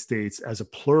United States as a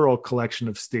plural collection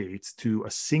of states to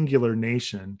a singular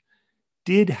nation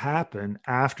did happen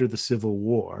after the Civil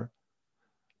War.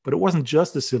 But it wasn't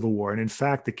just the Civil War. And in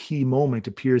fact, the key moment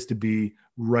appears to be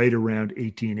right around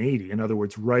 1880. In other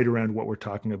words, right around what we're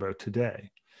talking about today.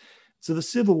 So the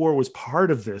Civil War was part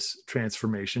of this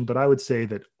transformation, but I would say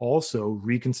that also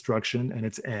Reconstruction and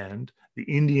its end, the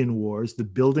Indian Wars, the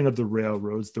building of the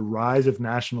railroads, the rise of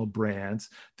national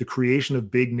brands, the creation of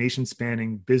big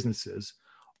nation-spanning businesses,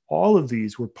 all of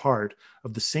these were part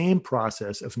of the same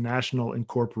process of national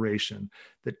incorporation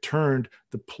that turned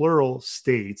the plural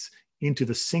states into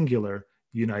the singular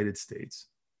United States.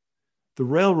 The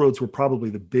railroads were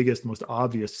probably the biggest, most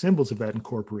obvious symbols of that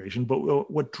incorporation, but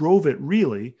what drove it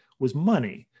really was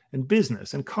money and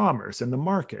business and commerce and the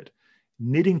market,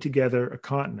 knitting together a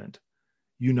continent,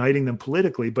 uniting them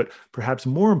politically, but perhaps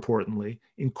more importantly,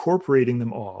 incorporating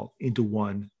them all into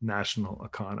one national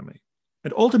economy.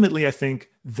 And ultimately, I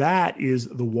think that is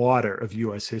the water of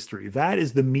US history. That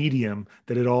is the medium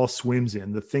that it all swims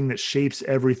in, the thing that shapes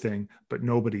everything but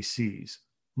nobody sees.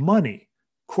 Money,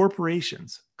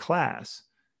 corporations, class.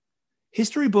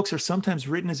 History books are sometimes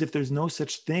written as if there's no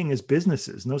such thing as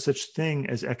businesses, no such thing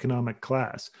as economic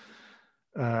class.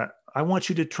 I want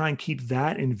you to try and keep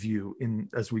that in view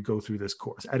as we go through this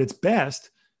course. At its best,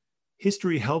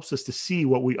 history helps us to see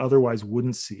what we otherwise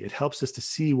wouldn't see. It helps us to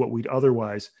see what we'd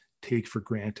otherwise take for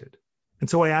granted. And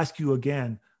so I ask you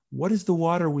again, what is the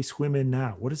water we swim in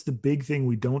now? What is the big thing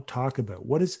we don't talk about?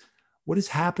 What is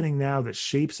happening now that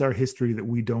shapes our history that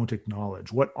we don't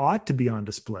acknowledge? What ought to be on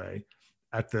display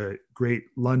at the Great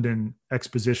London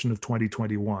Exposition of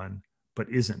 2021, but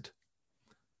isn't?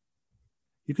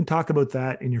 You can talk about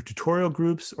that in your tutorial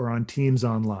groups or on Teams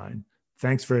online.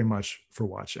 Thanks very much for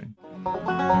watching. John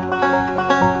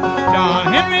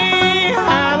Henry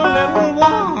had a little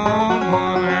woman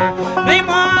named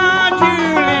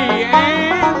Julie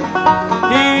Ann.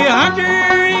 He hugged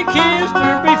her, he kissed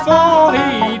her before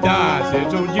he died.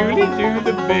 Said, "Oh, Julie, do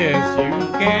the best you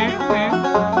can.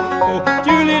 Oh,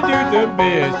 Julie, do the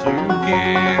best you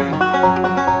can."